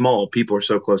so small, people are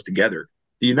so close together.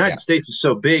 The United States is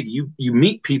so big, you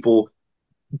meet people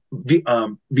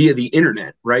via the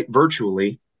internet, right?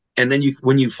 Virtually. And then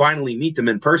when you finally meet them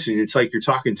in person, it's like you're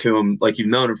talking to them like you've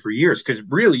known them for years, because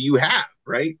really you have,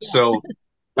 right? Yeah. So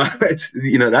it's,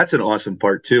 that's an awesome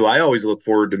part too. I always look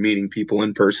forward to meeting people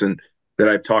in person that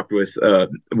I've talked with,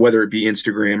 whether it be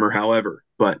Instagram or however.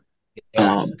 But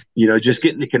just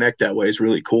getting to connect that way is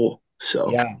really cool. So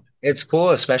yeah, it's cool,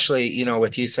 especially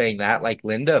with you saying that. Like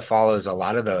Linda follows a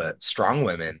lot of the strong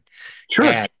women. Sure.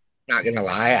 And not gonna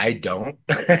lie, I don't.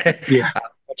 Yeah.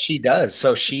 But she does.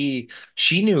 So she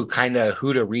knew kind of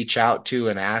who to reach out to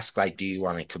and ask, like, do you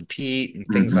want to compete and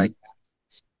things like that.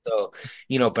 So,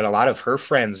 but a lot of her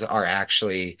friends are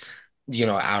actually,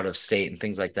 out of state and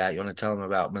things like that. You want to tell them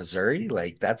about Missouri?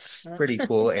 Like, that's pretty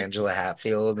cool. Angela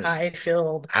Hatfield.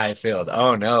 Highfield.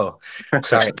 Oh, no.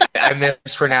 Sorry. I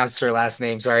mispronounced her last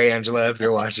name. Sorry, Angela, if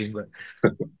you're watching. But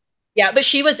yeah, but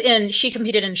she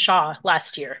competed in Shaw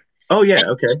last year. Oh yeah,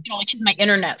 okay. She's my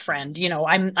internet friend.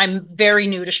 I'm very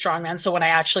new to strongman, so when I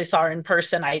actually saw her in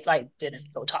person, I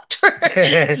didn't go talk to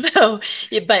her. So,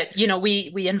 but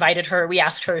we invited her, we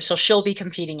asked her, so she'll be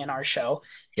competing in our show.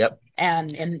 Yep.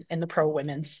 And in the pro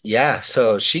women's. Yeah,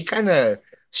 so she kind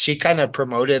of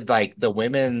promoted like the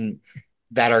women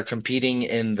that are competing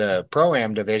in the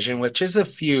pro-am division, which is a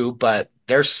few, but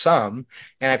there's some,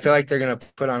 and I feel like they're gonna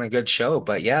put on a good show.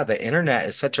 But yeah, the internet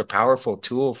is such a powerful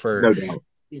tool for no doubt.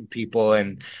 People,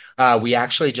 and we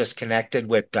actually just connected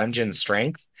with Dungeon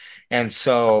Strength, and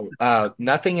so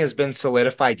nothing has been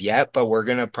solidified yet, but we're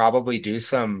gonna probably do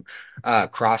some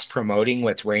cross promoting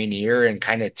with Rainier and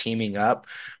kind of teaming up.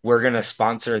 We're gonna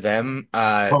sponsor them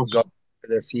Awesome.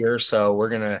 this year, so we're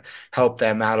gonna help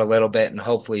them out a little bit and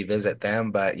hopefully visit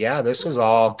them. But yeah, this was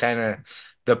all kind of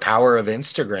the power of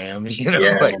Instagram.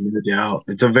 Yeah, no doubt.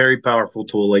 It's a very powerful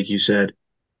tool, like you said.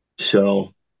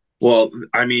 So, well,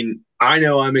 I mean, I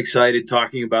know I'm excited.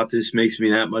 Talking about this makes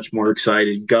me that much more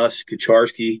excited. Gus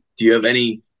Kacharski, do you have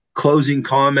any closing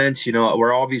comments?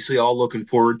 We're obviously all looking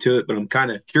forward to it, but I'm kind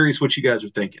of curious what you guys are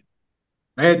thinking.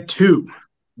 I had two.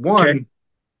 One,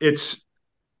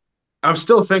 I'm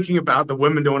still thinking about the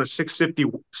women doing a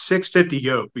 650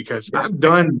 yoke, because I've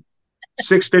done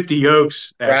 650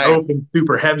 yokes at open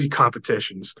super heavy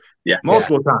competitions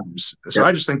multiple times. So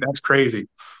I just think that's crazy.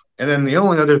 And then the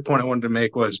only other point I wanted to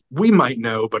make was we might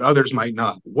know, but others might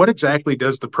not. What exactly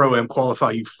does the Pro-Am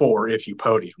qualify you for if you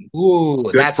podium? Ooh,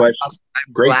 Good that's question. awesome.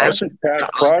 I'm Great glad. question.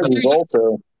 Prizes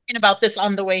also. About this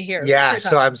on the way here. Yeah,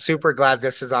 so I'm super glad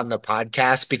this is on the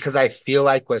podcast because I feel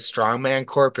like with Strongman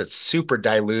Corp, it's super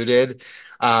diluted.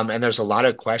 And there's a lot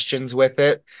of questions with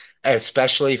it,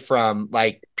 especially from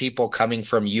like people coming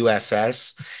from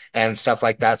USS and stuff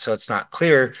like that. So it's not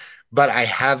clear. But I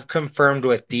have confirmed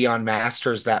with Dion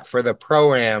Masters that for the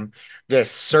Pro-Am,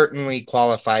 this certainly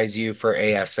qualifies you for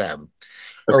ASM.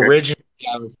 Okay. Originally,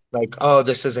 I was like, oh,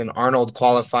 this is an Arnold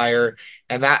qualifier.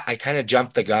 And that I kind of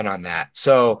jumped the gun on that.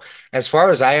 So as far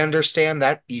as I understand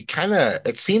that, you kind of,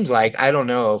 it seems like, I don't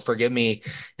know, forgive me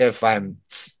if I'm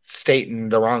stating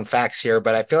the wrong facts here,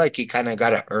 but I feel like you kind of got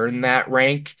to earn that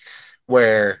rank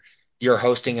where you're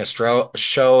hosting a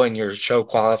show and your show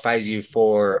qualifies you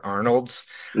for Arnold's.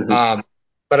 Mhm.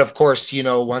 But of course, you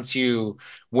know, once you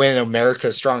win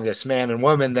America's Strongest Man and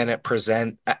Woman, then it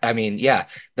then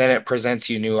it presents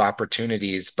you new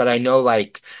opportunities. But I know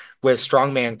like with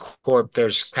Strongman Corp,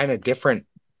 there's kind of different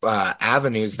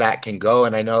avenues that can go.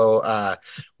 And I know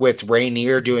with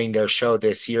Rainier doing their show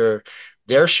this year,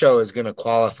 their show is going to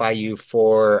qualify you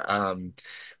for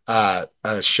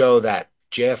a show that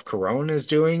JF Corone is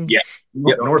doing. Yeah.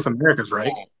 Yep. North America's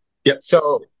right. Yep.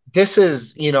 So this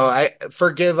is, you know, I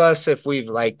forgive us if we've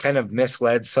like kind of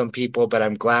misled some people, but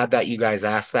I'm glad that you guys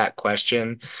asked that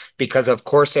question because of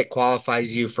course it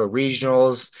qualifies you for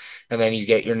regionals and then you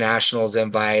get your nationals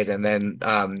invite and then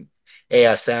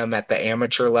ASM at the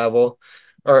amateur level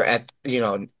or at, you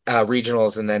know,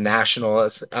 regionals and then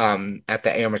nationals at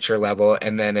the amateur level.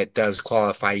 And then it does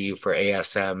qualify you for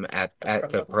ASM at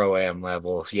the Pro-Am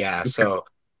level. Yeah.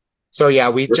 So yeah,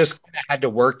 we just kinda had to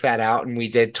work that out, and we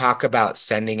did talk about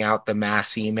sending out the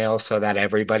mass email so that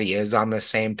everybody is on the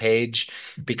same page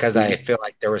because I feel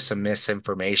like there was some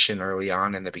misinformation early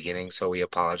on in the beginning, so we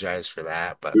apologize for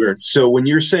that. But Sure. So when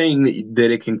you're saying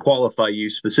that it can qualify you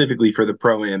specifically for the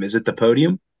Pro-Am, is it the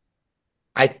podium?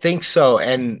 I think so,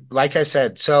 and like I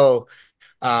said, so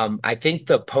I think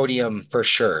the podium for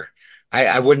sure.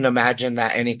 I wouldn't imagine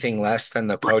that anything less than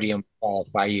the podium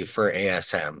qualify you for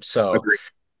ASM. So Agreed.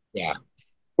 yeah,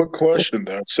 Quick question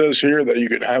though. It says here that you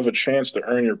could have a chance to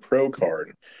earn your pro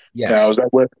card. yes. Now, is that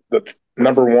with the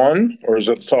number one or is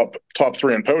it top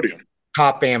three in podium?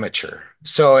 Top amateur.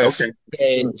 So if Okay.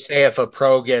 they say if a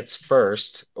pro gets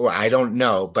first, well, I don't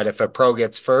know, but if a pro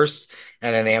gets first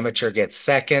and an amateur gets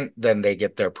second, then they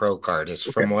get their pro card, is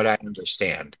from what I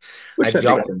understand. Which that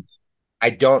makes sense. I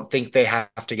don't think they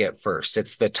have to get first.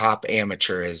 It's the top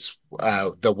amateur is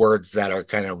the words that are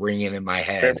kind of ringing in my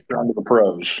head. Down to the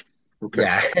pros. Okay.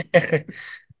 Yeah.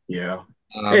 Yeah.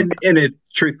 Um, And it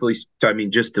truthfully, I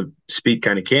mean, just to speak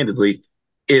kind of candidly,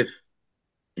 if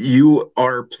you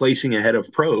are placing ahead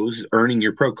of pros, earning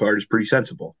your pro card is pretty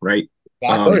sensible, right?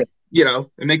 exactly. You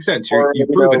know, it makes sense. Or, You've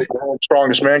you proven know, it. the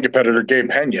strongest man competitor, Gabe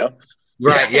Pena.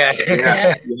 Right. Yeah.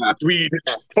 Yeah. Yeah. We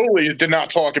totally did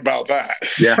not talk about that.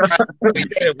 Yeah.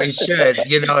 We should.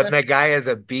 You know, and the guy is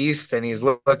a beast and he's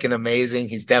looking amazing.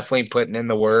 He's definitely putting in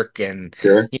the work. And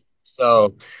Sure.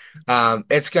 so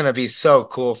it's going to be so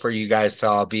cool for you guys to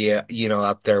all be, you know,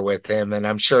 up there with him. And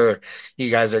I'm sure you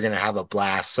guys are going to have a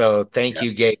blast. So thank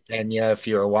you, Gabe Pena, if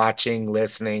you're watching,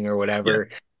 listening, or whatever.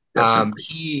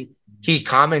 He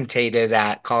commentated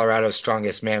at Colorado's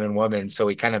Strongest Man and Woman. So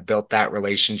we kind of built that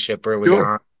relationship early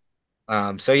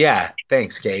on. So yeah,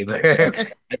 thanks, Gabe. I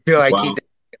feel like he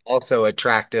also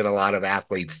attracted a lot of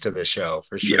athletes to the show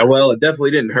for sure. Yeah, well, it definitely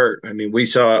didn't hurt. I mean, we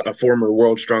saw a former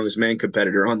World Strongest Man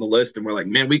competitor on the list, and we're like,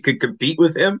 man, we could compete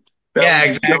with him. Yeah,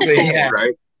 exactly. Cool, Yeah.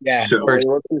 right. Yeah. So Let's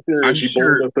be serious. I'm You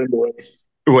sure. bullied us into it.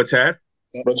 What's that?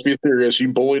 Let's be serious.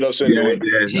 You bullied us into Yeah, I it.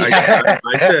 did. Yeah.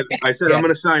 I said, Yeah. I'm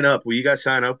going to sign up. Will you guys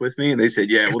sign up with me? And they said,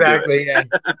 yeah, we'll do it. Exactly. Yeah.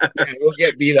 We'll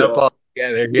get beat up all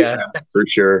together. Yeah. For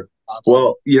sure. Awesome.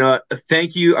 Well, you know,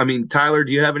 thank you. I mean, Tyler,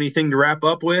 do you have anything to wrap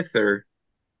up with, or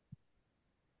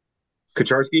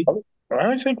Kacharski?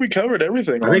 I think we covered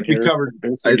everything. I think we covered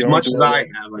as much as I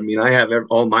have. I mean, I have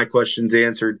all my questions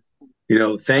answered. You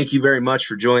know, thank you very much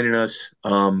for joining us.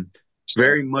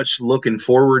 Very much looking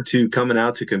forward to coming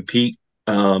out to compete.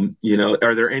 You know,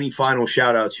 are there any final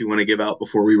shout outs you want to give out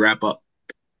before we wrap up?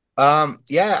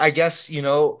 Yeah, I guess, you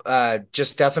know,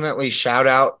 just definitely shout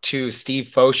out to Steve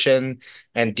Foshin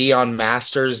and Dion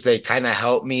Masters. They kind of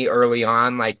helped me early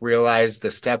on, like realize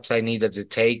the steps I needed to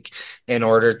take in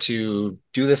order to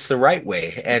do this the right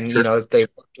way. And, you know, they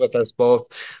worked with us both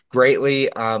greatly.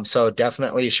 So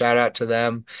definitely shout out to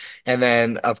them. And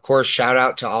then, of course, shout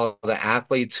out to all the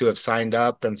athletes who have signed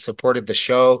up and supported the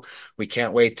show. We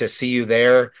can't wait to see you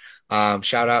there.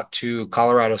 Shout out to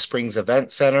Colorado Springs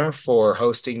Event Center for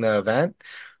hosting the event.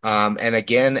 And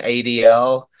again,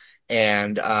 ADL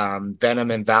and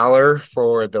Venom and Valor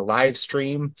for the live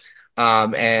stream.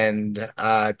 And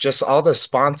just all the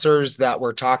sponsors that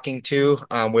we're talking to,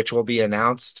 which will be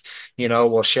announced.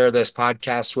 We'll share this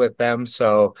podcast with them.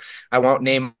 So I won't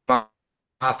name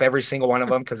off every single one of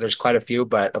them because there's quite a few,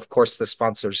 but of course the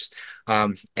sponsors.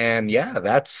 And yeah,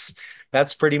 that's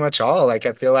pretty much all. Like,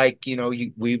 I feel like,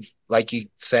 we've, like you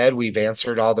said, we've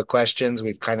answered all the questions.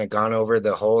 We've kind of gone over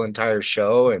the whole entire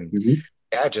show, and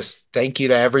yeah, just thank you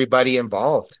to everybody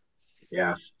involved.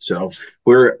 Yeah. So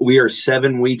we are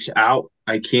 7 weeks out.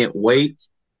 I can't wait.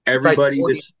 Everybody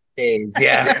like days.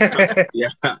 Yeah.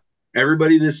 Yeah.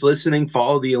 Everybody that's listening,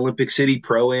 follow the Olympic City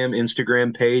Pro-Am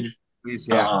Instagram page. Please,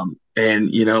 yeah. And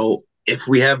if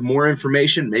we have more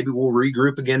information, maybe we'll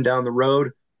regroup again down the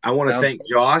road. I want to thank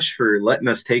Josh for letting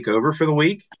us take over for the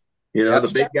week.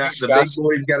 The big guy, the big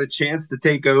boy's got a chance to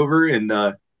take over and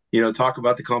talk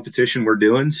about the competition we're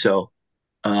doing. So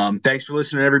thanks for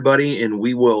listening, everybody, and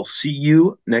we will see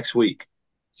you next week.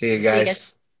 See you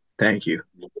guys. Thank you.